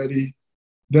already,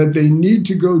 that they need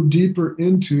to go deeper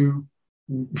into,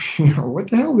 what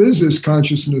the hell is this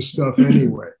consciousness stuff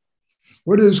anyway?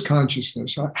 What is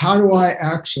consciousness? How do I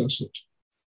access it?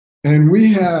 And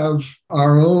we have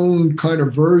our own kind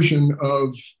of version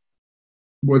of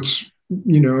what's,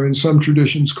 in some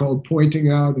traditions called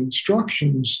pointing out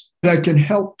instructions that can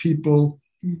help people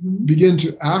begin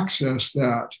to access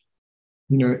that,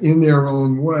 in their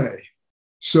own way.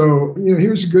 So,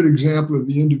 here's a good example of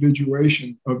the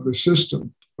individuation of the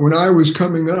system. When I was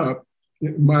coming up,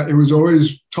 it was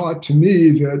always taught to me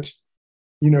that,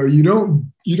 you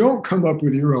don't come up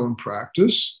with your own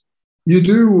practice. You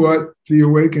do what the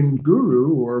awakened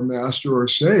guru or master or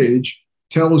sage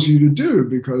tells you to do,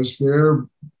 because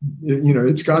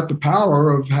it's got the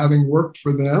power of having worked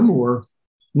for them, or,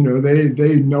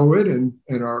 they know it and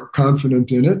are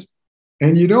confident in it.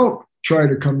 And you don't try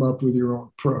to come up with your own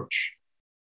approach.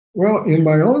 Well, in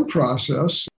my own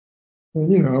process,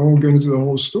 and, I won't get into the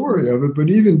whole story of it, but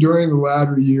even during the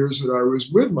latter years that I was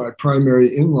with my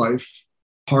primary in-life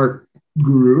heart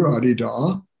guru,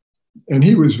 Adida, and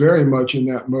he was very much in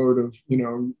that mode of,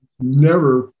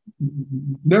 never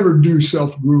do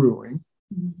self-guruing.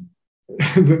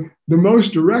 The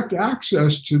most direct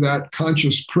access to that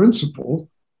conscious principle,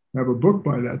 I have a book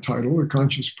by that title, The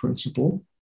Conscious Principle,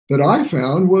 that I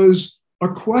found was a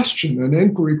question, an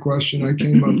inquiry question I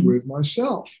came up with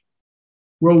myself.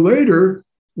 Well, later,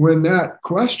 when that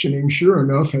questioning, sure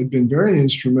enough, had been very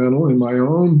instrumental in my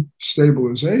own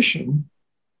stabilization,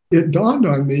 it dawned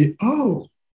on me, oh,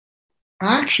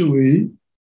 actually,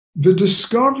 the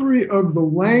discovery of the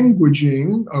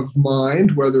languaging of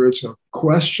mind, whether it's a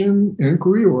question,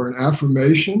 inquiry, or an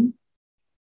affirmation,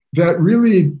 that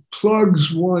really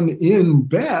plugs one in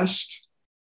best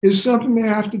is something they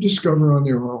have to discover on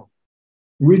their own.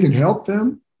 We can help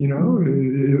them.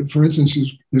 For instance,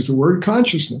 is the word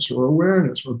consciousness or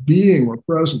awareness or being or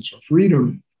presence or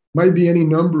freedom, might be any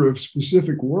number of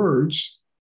specific words.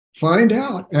 Find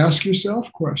out, ask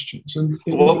yourself questions. And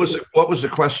what was the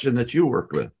question that you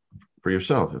worked with for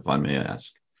yourself, if I may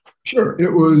ask? Sure.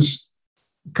 It was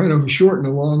kind of a short and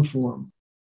a long form.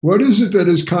 What is it that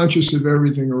is conscious of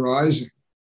everything arising?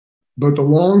 But the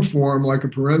long form, like a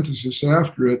parenthesis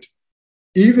after it,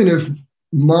 even if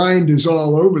mind is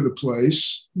all over the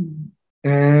place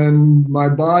and my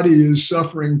body is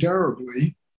suffering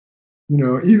terribly,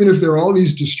 even if there are all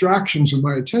these distractions of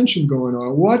my attention going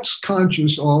on, what's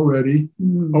conscious already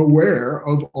aware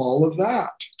of all of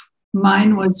that?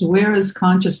 Mine was, where is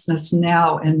consciousness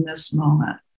now in this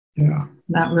moment? Yeah.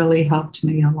 That really helped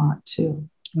me a lot too.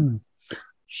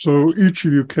 So each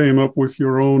of you came up with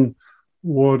your own,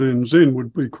 what in Zen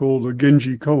would be called a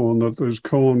Genji koan, that there's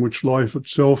koan which life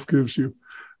itself gives you.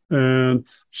 And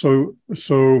so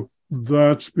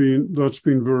that's been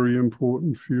very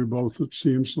important for you both, it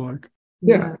seems like.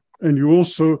 Yeah. And you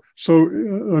also,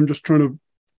 I'm just trying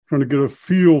to get a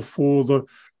feel for the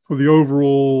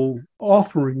overall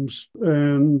offerings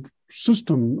and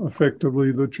system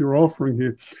effectively that you're offering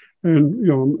here. And,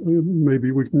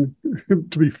 maybe we can,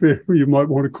 to be fair, you might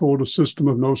want to call it a system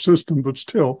of no system, but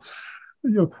still,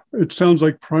 it sounds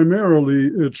like primarily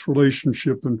it's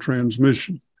relationship and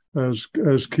transmission as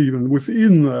key. And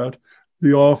within that,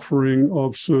 the offering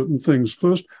of certain things.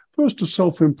 First a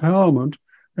self-empowerment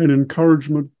and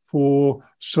encouragement for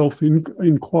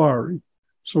self-inquiry.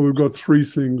 So we've got three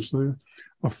things there.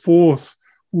 A fourth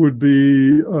would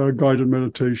be guided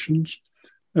meditations.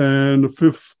 And the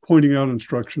fifth, pointing out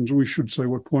instructions. We should say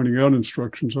what pointing out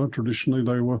instructions are. Traditionally,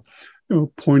 they were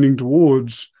pointing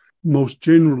towards most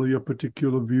generally a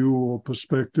particular view or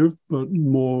perspective, but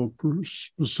more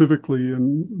specifically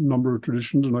in a number of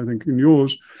traditions, and I think in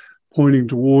yours, pointing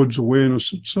towards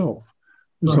awareness itself.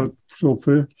 Is that feel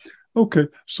fair? Okay,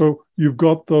 so you've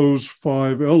got those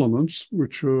 5 elements,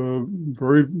 which are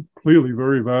very clearly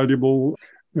very valuable.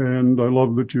 And I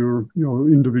love that you're,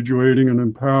 individuating and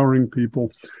empowering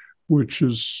people, which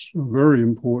is very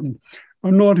important.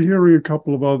 I'm not hearing a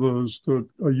couple of others that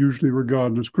are usually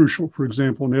regarded as crucial. For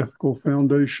example, an ethical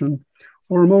foundation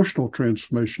or emotional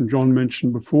transformation. John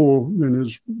mentioned before in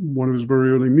one of his very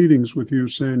early meetings with you,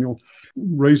 Saniel,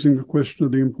 raising the question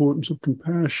of the importance of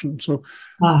compassion. So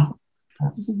how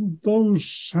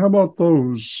about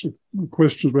those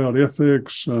questions about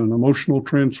ethics and emotional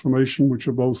transformation, which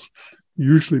are both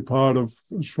usually part of,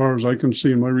 as far as I can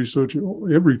see in my research,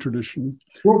 every tradition.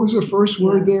 What was the first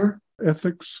word there?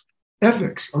 Ethics.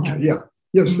 Ethics. Okay. Yeah.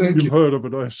 Yes. Thank you. You've heard of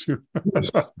it, I assume. Yes.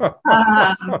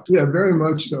 Yeah, very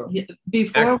much so.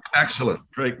 Excellent.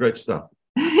 Great stuff.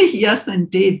 Yes,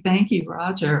 indeed. Thank you,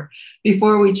 Roger.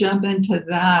 Before we jump into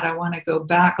that, I want to go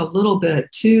back a little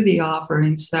bit to the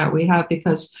offerings that we have,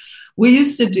 because we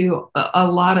used to do a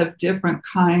lot of different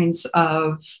kinds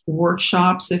of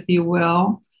workshops, if you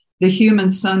will. The Human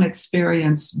Sun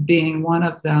experience being one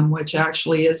of them, which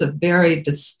actually is a very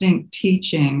distinct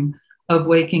teaching of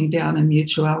waking down in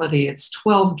mutuality. It's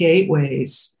 12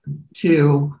 gateways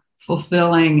to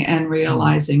fulfilling and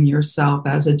realizing yourself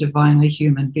as a divinely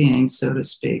human being, so to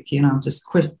speak, just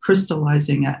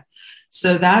crystallizing it.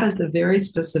 So that is a very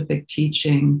specific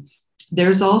teaching.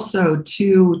 There's also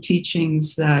 2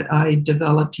 teachings that I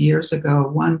developed years ago,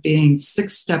 one being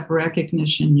 6-step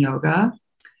recognition yoga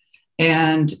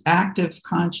and active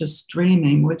conscious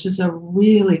dreaming, which is a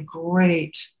really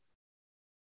great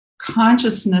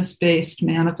consciousness-based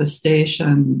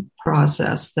manifestation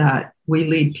process that we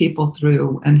lead people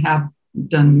through and have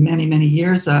done many, many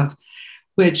years of,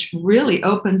 which really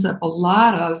opens up a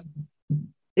lot of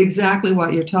exactly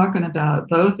what you're talking about,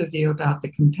 both of you, about the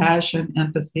compassion,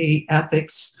 empathy,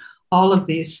 ethics, all of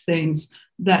these things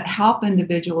that help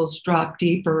individuals drop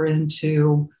deeper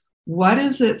into what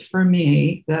is it for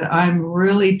me that I'm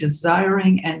really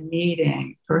desiring and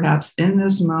needing, perhaps in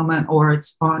this moment or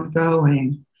it's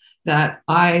ongoing, that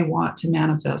I want to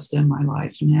manifest in my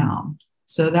life now.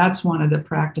 So that's one of the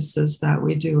practices that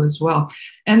we do as well.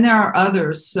 And there are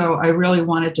others. So I really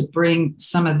wanted to bring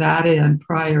some of that in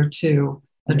prior to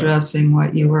addressing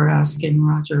what you were asking,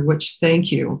 Roger, which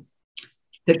thank you.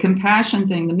 The compassion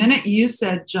thing, the minute you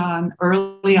said, John,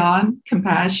 early on,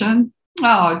 compassion,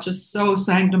 oh, it just so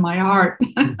sang to my heart.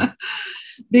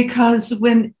 Because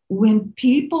when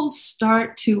people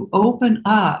start to open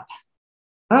up,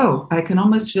 oh, I can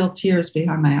almost feel tears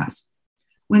behind my eyes.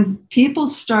 When people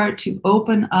start to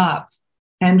open up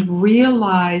and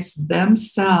realize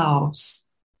themselves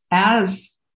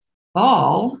as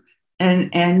all,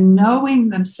 and knowing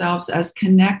themselves as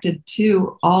connected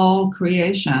to all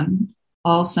creation,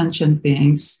 all sentient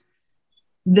beings,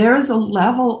 there is a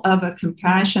level of a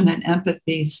compassion and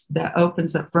empathy that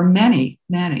opens up for many,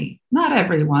 not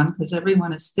everyone, because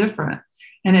everyone is different.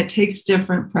 And it takes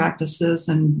different practices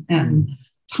and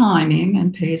timing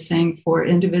and pacing for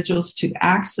individuals to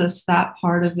access that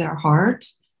part of their heart.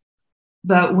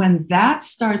 But when that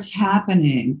starts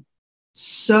happening,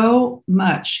 so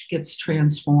much gets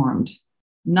transformed,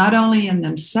 not only in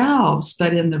themselves,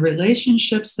 but in the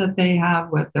relationships that they have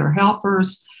with their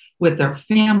helpers, with their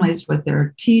families, with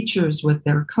their teachers, with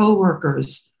their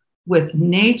coworkers, with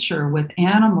nature, with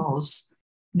animals.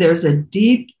 There's a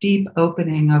deep, deep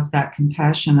opening of that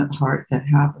compassionate heart that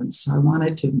happens. So I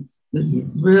wanted to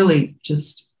really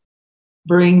just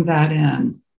bring that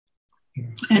in.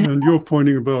 And you're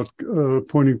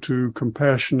pointing to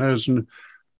compassion as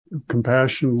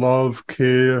compassion, love,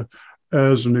 care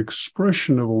as an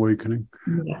expression of awakening.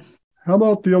 Yes. How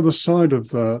about the other side of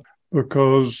that?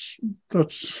 Because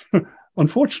that's,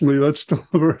 unfortunately, that's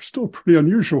still a pretty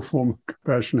unusual form of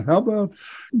compassion. How about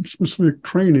specific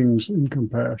trainings in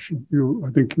compassion?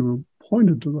 I think you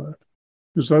pointed to that.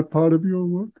 Is that part of your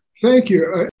work? Thank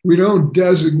you. We don't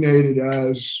designate it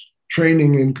as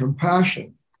training in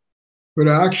compassion, but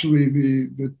actually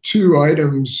the two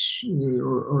items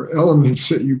or elements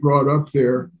that you brought up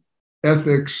there,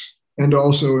 ethics and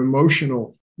also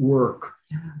emotional work,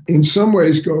 in some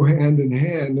ways go hand in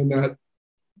hand, and that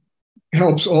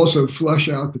helps also flesh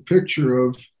out the picture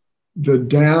of the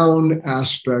down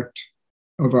aspect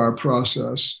of our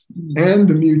process and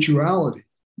the mutuality,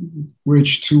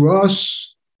 which to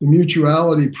us, the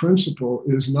mutuality principle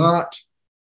is not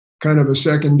kind of a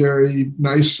secondary,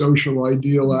 nice social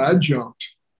ideal adjunct.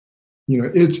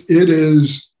 It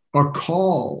is a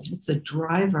call. It's a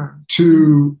driver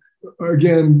to,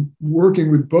 again, working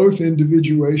with both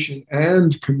individuation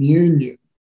and communion.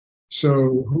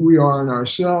 So who we are in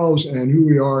ourselves and who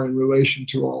we are in relation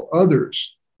to all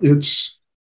others. It's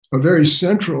a very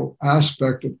central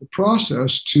aspect of the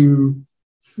process to,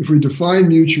 if we define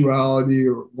mutuality,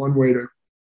 or one way to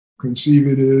conceive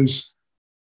it is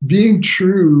being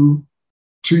true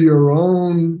to your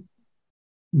own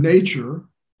nature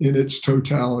in its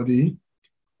totality,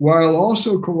 while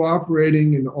also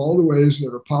cooperating in all the ways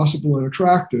that are possible and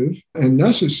attractive and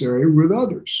necessary with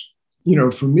others.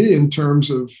 For me, in terms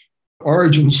of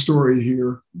origin story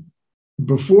here,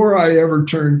 before I ever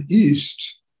turned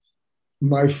east,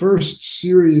 my first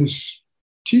serious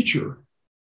teacher,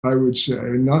 I would say,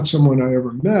 not someone I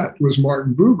ever met, was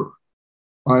Martin Buber,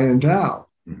 I and Thou.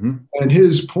 Mm-hmm. And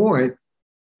his point,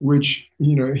 which,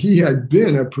 he had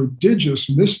been a prodigious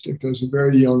mystic as a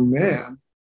very young man,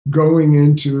 going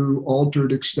into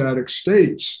altered ecstatic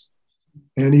states.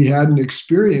 And he had an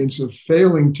experience of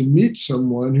failing to meet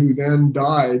someone who then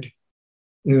died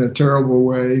in a terrible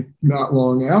way not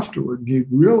long afterward. He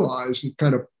realized it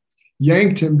kind of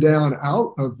yanked him down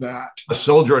out of that. A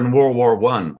soldier in World War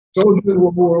I. Soldier in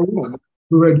World War I,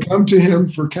 who had come to him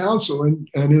for counsel,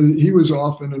 and he was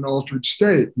off in an altered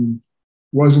state and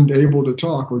wasn't able to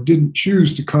talk or didn't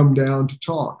choose to come down to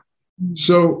talk.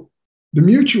 So the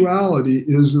mutuality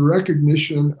is the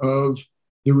recognition of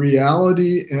the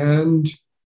reality and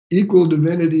equal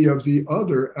divinity of the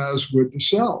other as with the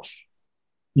self.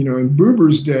 In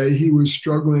Buber's day, he was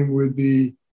struggling with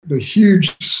the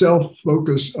huge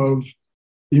self-focus of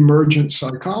emergent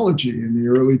psychology in the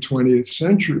early 20th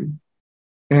century.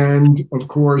 And of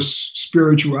course,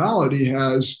 spirituality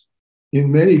has,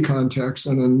 in many contexts,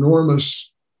 an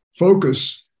enormous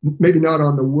focus, maybe not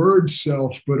on the word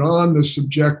self, but on the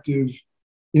subjective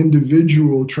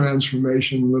individual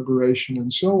transformation, liberation,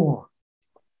 and so on.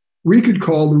 We could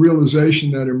call the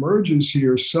realization that emerges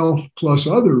here self plus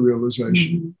other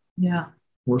realization. Mm-hmm. Yeah.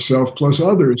 Or self plus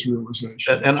others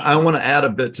realization. And I want to add a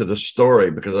bit to the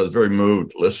story because I was very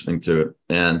moved listening to it.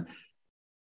 And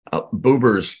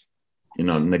Buber's,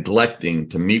 neglecting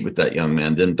to meet with that young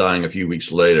man, then dying a few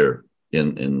weeks later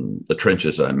in the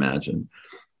trenches, I imagine,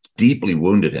 deeply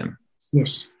wounded him.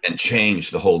 Yes. And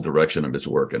changed the whole direction of his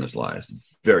work and his life.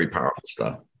 Very powerful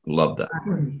stuff. Love that.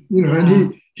 And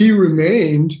he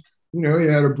remained, he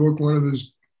had a book, one of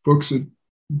his books that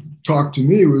talked to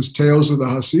me was Tales of the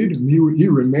Hasidim. He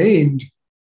remained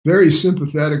very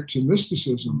sympathetic to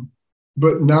mysticism,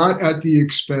 but not at the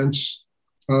expense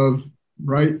of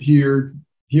right here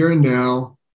and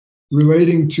now,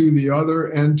 relating to the other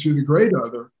and to the great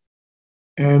other,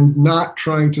 and not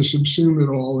trying to subsume it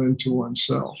all into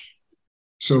oneself.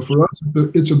 So for us,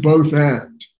 it's a both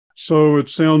and. So it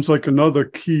sounds like another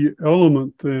key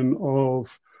element then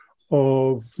of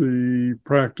the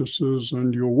practices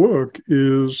and your work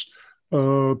is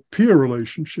peer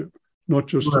relationship, not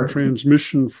just Right. a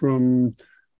transmission from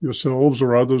yourselves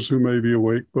or others who may be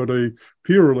awake, but a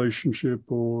peer relationship,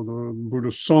 or the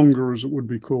Buddhist Sangha, as it would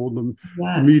be called, the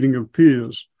meeting of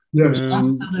peers. Yes, and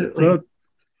absolutely.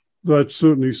 that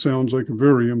certainly sounds like a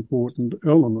very important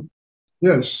element.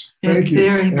 Yes, thank you.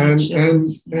 Very much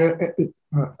is.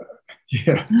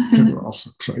 Yeah, we're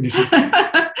also excited.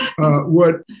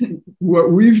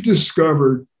 What we've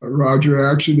discovered, Roger,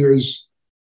 actually,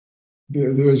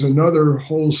 there's another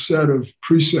whole set of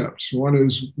precepts. One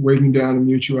is waking down in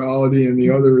mutuality, and the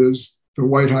other is the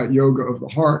white hot yoga of the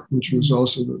heart, which was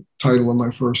also the title of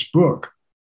my first book.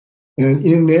 And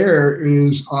in there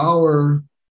is our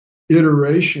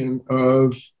iteration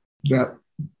of that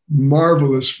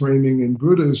marvelous framing in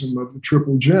Buddhism of the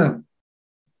triple gem: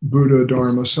 Buddha,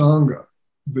 Dharma, Sangha,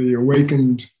 the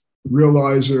awakened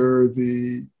realizer,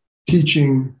 the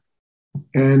teaching,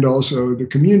 and also the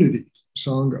community,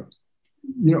 Sangha.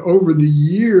 Over the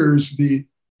years,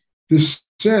 this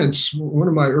sense, one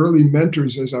of my early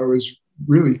mentors, as I was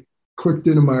really clicked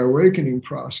into my awakening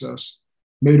process,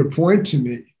 made a point to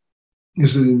me.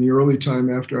 This is in the early time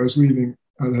after I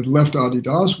had left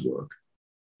Adida's work.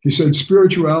 He said,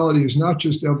 spirituality is not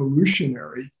just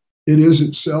evolutionary, it is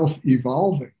itself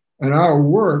evolving. And our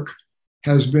work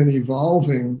has been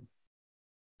evolving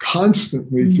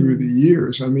constantly through the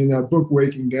years. I mean, that book,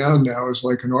 Waking Down, now is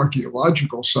like an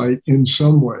archaeological site in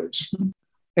some ways.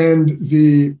 And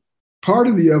the part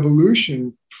of the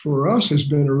evolution for us has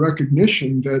been a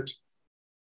recognition that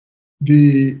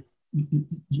we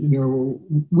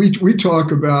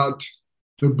talk about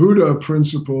the Buddha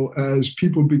principle as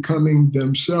people becoming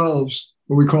themselves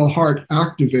what we call heart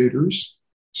activators.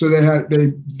 So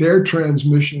their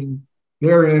transmission,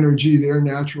 their energy, their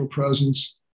natural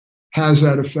presence has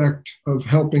that effect of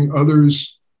helping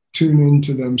others tune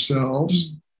into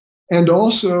themselves. And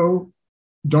also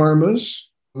dharmas.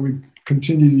 We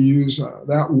continue to use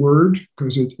that word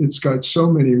because it's got so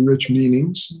many rich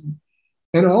meanings.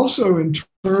 And also in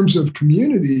terms of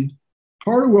community,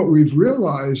 part of what we've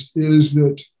realized is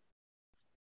that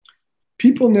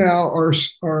people now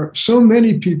are so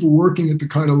many people working at the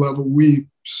kind of level we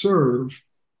serve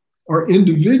are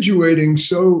individuating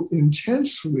so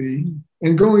intensely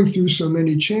and going through so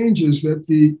many changes that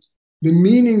the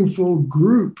meaningful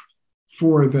group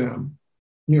for them,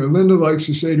 Linda likes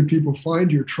to say to people,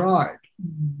 find your tribe.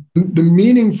 The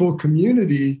meaningful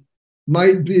community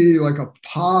might be like a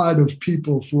pod of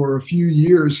people for a few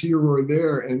years here or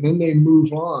there, and then they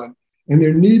move on. And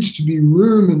there needs to be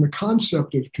room in the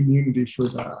concept of community for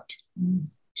that.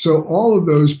 So all of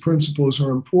those principles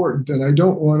are important, and I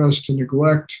don't want us to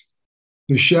neglect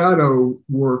the shadow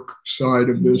work side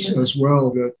of this as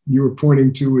well that you were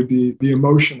pointing to with the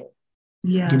emotional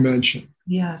dimension.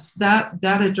 Yes, that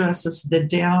addresses the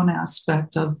down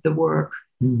aspect of the work.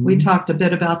 We talked a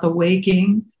bit about the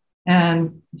waking,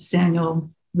 and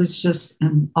Saniel was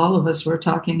and all of us were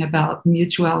talking about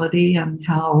mutuality and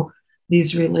how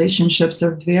these relationships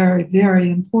are very, very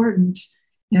important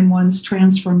in one's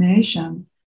transformation.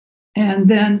 And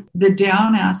then the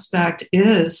down aspect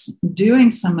is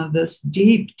doing some of this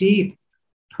deep, deep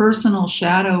personal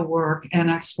shadow work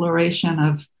and exploration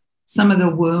of some of the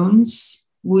wounds.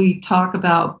 We talk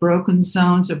about broken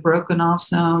zones or broken off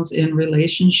zones in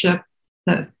relationship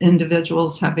that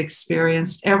individuals have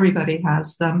experienced. Everybody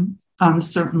has them on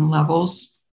certain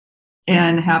levels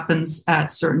and happens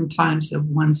at certain times of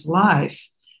one's life.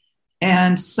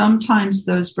 And sometimes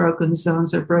those broken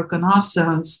zones or broken off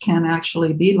zones can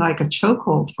actually be like a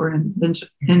chokehold for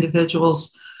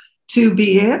individuals to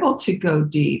be able to go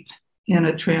deep in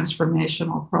a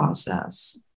transformational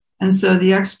process. And so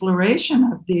the exploration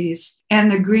of these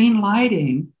and the green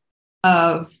lighting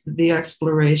of the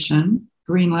exploration,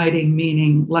 green lighting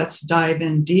meaning let's dive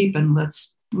in deep and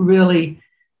let's really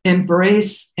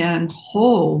embrace and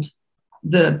hold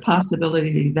the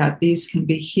possibility that these can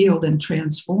be healed and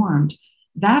transformed.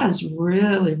 That is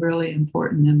really, really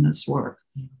important in this work.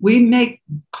 We make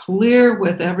clear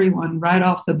with everyone right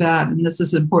off the bat, and this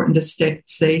is important to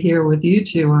say here with you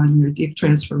two on your Deep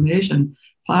Transformation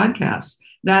podcast,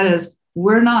 that is,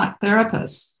 we're not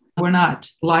therapists. We're not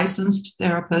licensed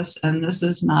therapists, and this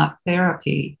is not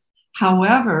therapy.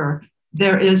 However,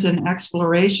 there is an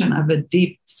exploration of a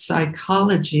deep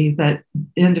psychology that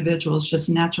individuals just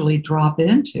naturally drop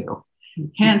into.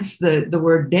 Hence the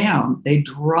word down. They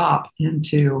drop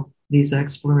into these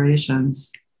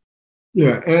explorations.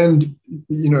 Yeah, and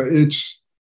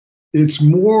it's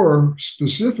more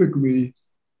specifically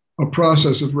a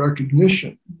process of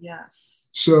recognition. Yes.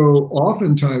 So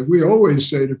oftentimes we always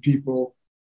say to people,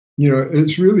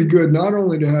 it's really good not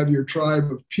only to have your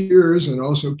tribe of peers and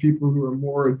also people who are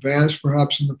more advanced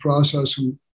perhaps in the process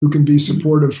who can be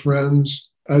supportive friends,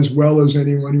 as well as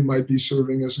anyone who might be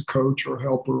serving as a coach or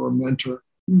helper or mentor.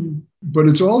 Mm. But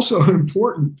it's also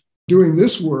important doing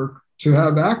this work to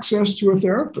have access to a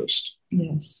therapist.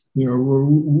 Yes.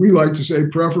 We like to say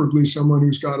preferably someone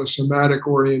who's got a somatic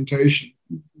orientation.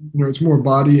 It's more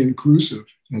body inclusive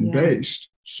and based.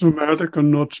 Somatic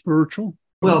and not spiritual?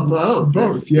 Well,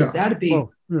 both. Yeah. That'd be.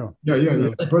 Oh, yeah. Yeah.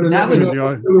 But in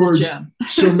other words,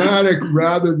 somatic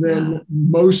rather than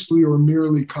mostly or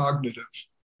merely cognitive.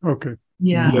 Okay.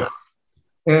 Yeah.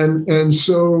 And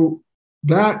so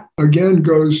that again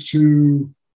goes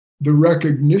to the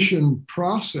recognition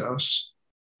process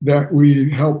that we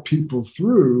help people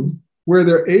through, where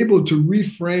they're able to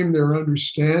reframe their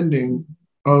understanding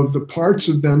of the parts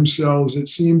of themselves that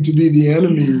seem to be the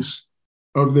enemies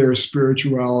of their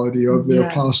spirituality, of their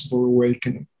possible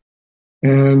awakening.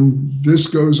 And this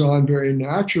goes on very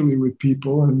naturally with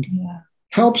people and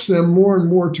helps them more and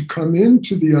more to come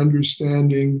into the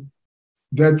understanding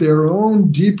that their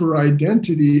own deeper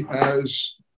identity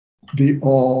as the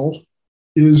all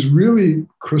is really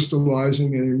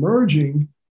crystallizing and emerging.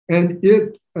 And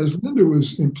it, as Linda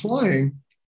was implying,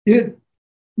 it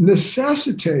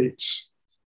necessitates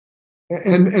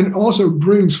and also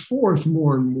brings forth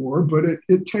more and more, but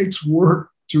it takes work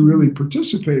to really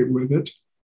participate with it,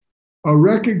 a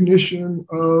recognition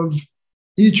of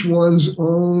each one's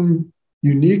own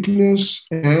uniqueness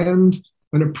and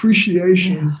an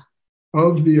appreciation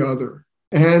of the other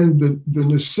and the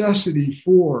necessity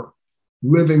for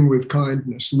living with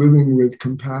kindness, living with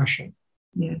compassion.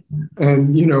 Yeah.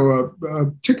 And,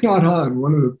 Thich Nhat Hanh,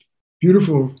 one of the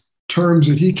beautiful terms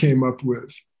that he came up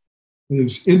with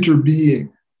is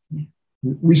interbeing.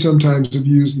 We sometimes have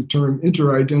used the term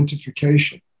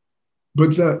interidentification,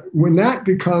 but that when that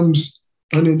becomes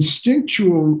an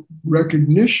instinctual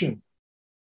recognition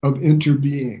of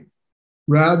interbeing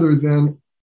rather than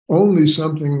only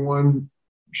something one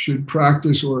should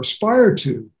practice or aspire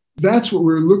to, that's what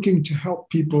we're looking to help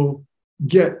people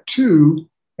get to,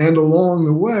 and along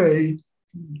the way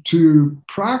to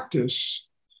practice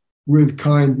with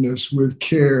kindness, with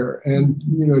care, and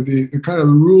the kind of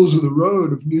rules of the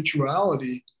road of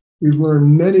mutuality. We've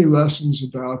learned many lessons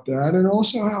about that, and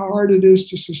also how hard it is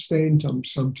to sustain them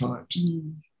sometimes.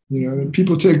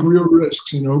 People take real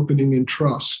risks in opening and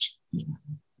trust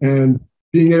and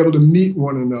being able to meet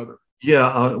one another.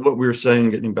 Yeah, what we were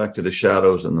saying, getting back to the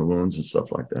shadows and the wounds and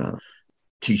stuff like that.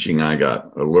 Teaching I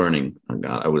got, or learning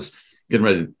I was getting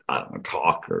ready to,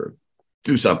 talk or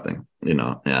do something, and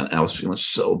I was feeling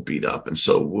so beat up and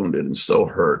so wounded and so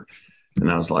hurt.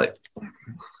 And I was like,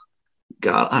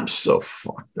 God, I'm so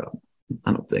fucked up.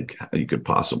 I don't think you could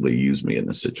possibly use me in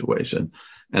this situation.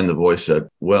 And the voice said,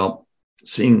 well,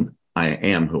 seeing I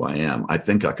am who I am, I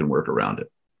think I can work around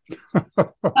it.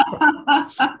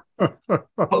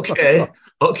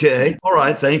 Okay. All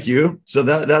right. Thank you. So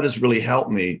that has really helped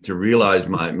me to realize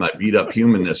my beat up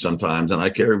humanness sometimes. And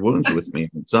I carry wounds with me.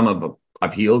 Some of them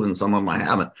I've healed and some of them I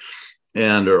haven't,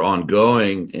 and are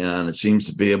ongoing. And it seems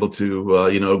to be able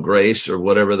to, grace or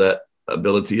whatever that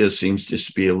ability is seems just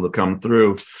to be able to come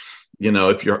through.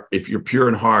 If you're pure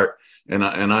in heart, and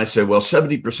I say, well,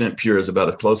 70% pure is about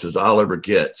as close as I'll ever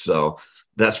get. So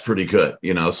that's pretty good.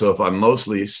 So if I'm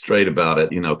mostly straight about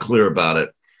it, clear about it,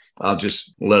 I'll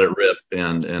just let it rip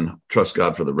and trust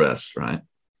God for the rest, right?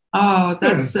 Oh,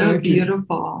 that's so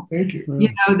beautiful. Thank you.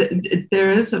 There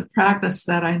is a practice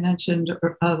that I mentioned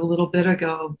a little bit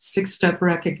ago, 6-step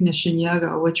recognition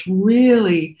yoga, which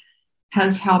really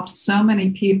has helped so many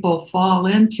people fall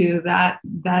into that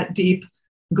deep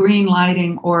green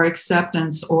lighting or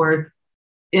acceptance, or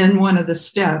in one of the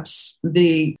steps,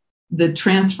 the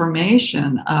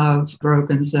transformation of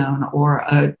broken zone or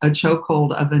a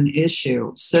chokehold of an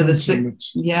issue. So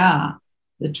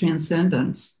the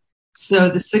transcendence. So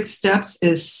the 6 steps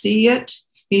is see it,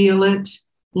 feel it,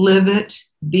 live it,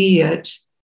 be it,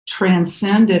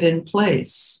 transcend it in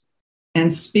place,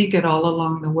 and speak it all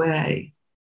along the way.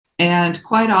 And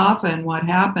quite often what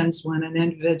happens when an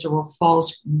individual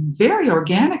falls very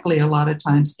organically a lot of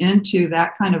times into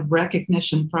that kind of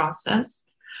recognition process,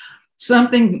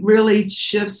 something really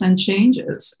shifts and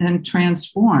changes and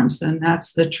transforms. And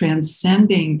that's the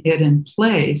transcending it in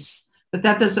place. But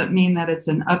that doesn't mean that it's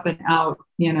an up and out,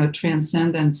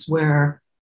 transcendence where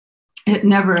it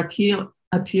never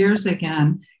appears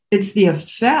again. It's the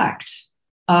effect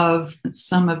of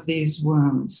some of these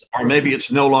wounds. Or maybe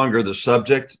it's no longer the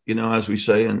subject, as we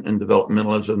say in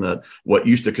developmentalism, that what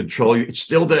used to control you, it's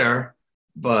still there,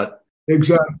 but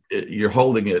exactly, you're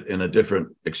holding it in a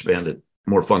different, expanded,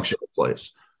 more functional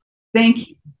place. Thank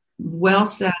you. Well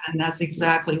said. And that's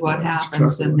exactly what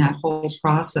happens in that whole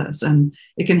process. And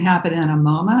it can happen in a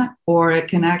moment, or it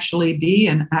can actually be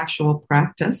an actual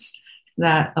practice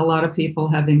that a lot of people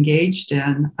have engaged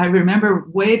in. I remember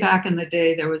way back in the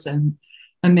day, there was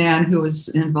a man who was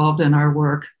involved in our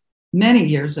work many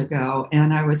years ago,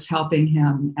 and I was helping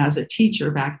him as a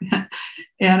teacher back then.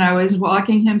 And I was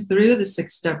walking him through the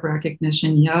 6-step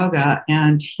recognition yoga,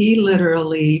 and he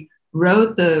literally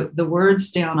wrote the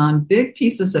words down on big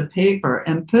pieces of paper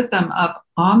and put them up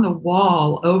on the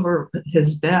wall over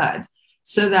his bed,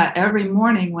 so that every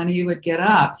morning when he would get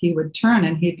up, he would turn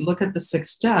and he'd look at the 6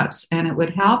 steps, and it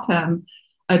would help him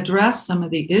address some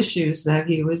of the issues that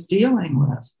he was dealing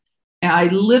with. And I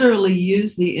literally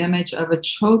use the image of a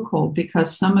chokehold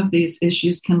because some of these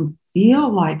issues can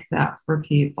feel like that for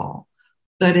people.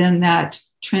 But in that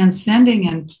transcending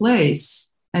in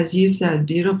place, as you said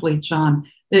beautifully, John,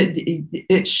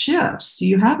 it shifts.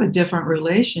 You have a different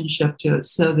relationship to it.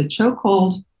 So the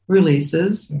chokehold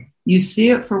releases, you see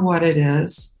it for what it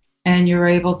is, and you're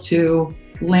able to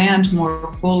land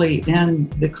more fully in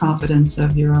the confidence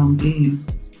of your own being.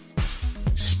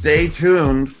 Stay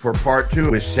tuned for part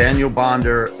 2 with Saniel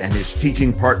Bonder and his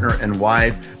teaching partner and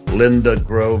wife, Linda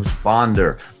Groves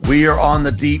Bonder. We are on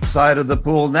the deep side of the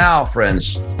pool now,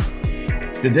 friends.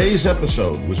 Today's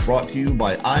episode was brought to you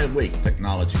by iAwake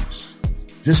Technologies.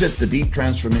 Visit the Deep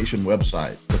Transformation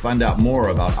website to find out more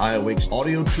about iAwake's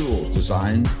audio tools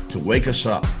designed to wake us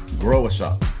up, grow us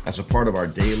up as a part of our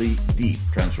daily deep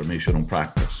transformational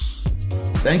practice.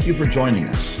 Thank you for joining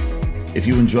us. If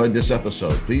you enjoyed this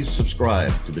episode, please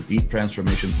subscribe to the Deep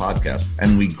Transformation Podcast,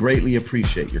 and we greatly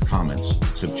appreciate your comments,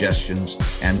 suggestions,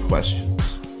 and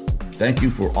questions. Thank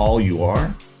you for all you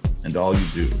are and all you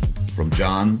do. From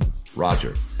John,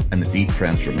 Roger, and the Deep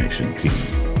Transformation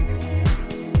team.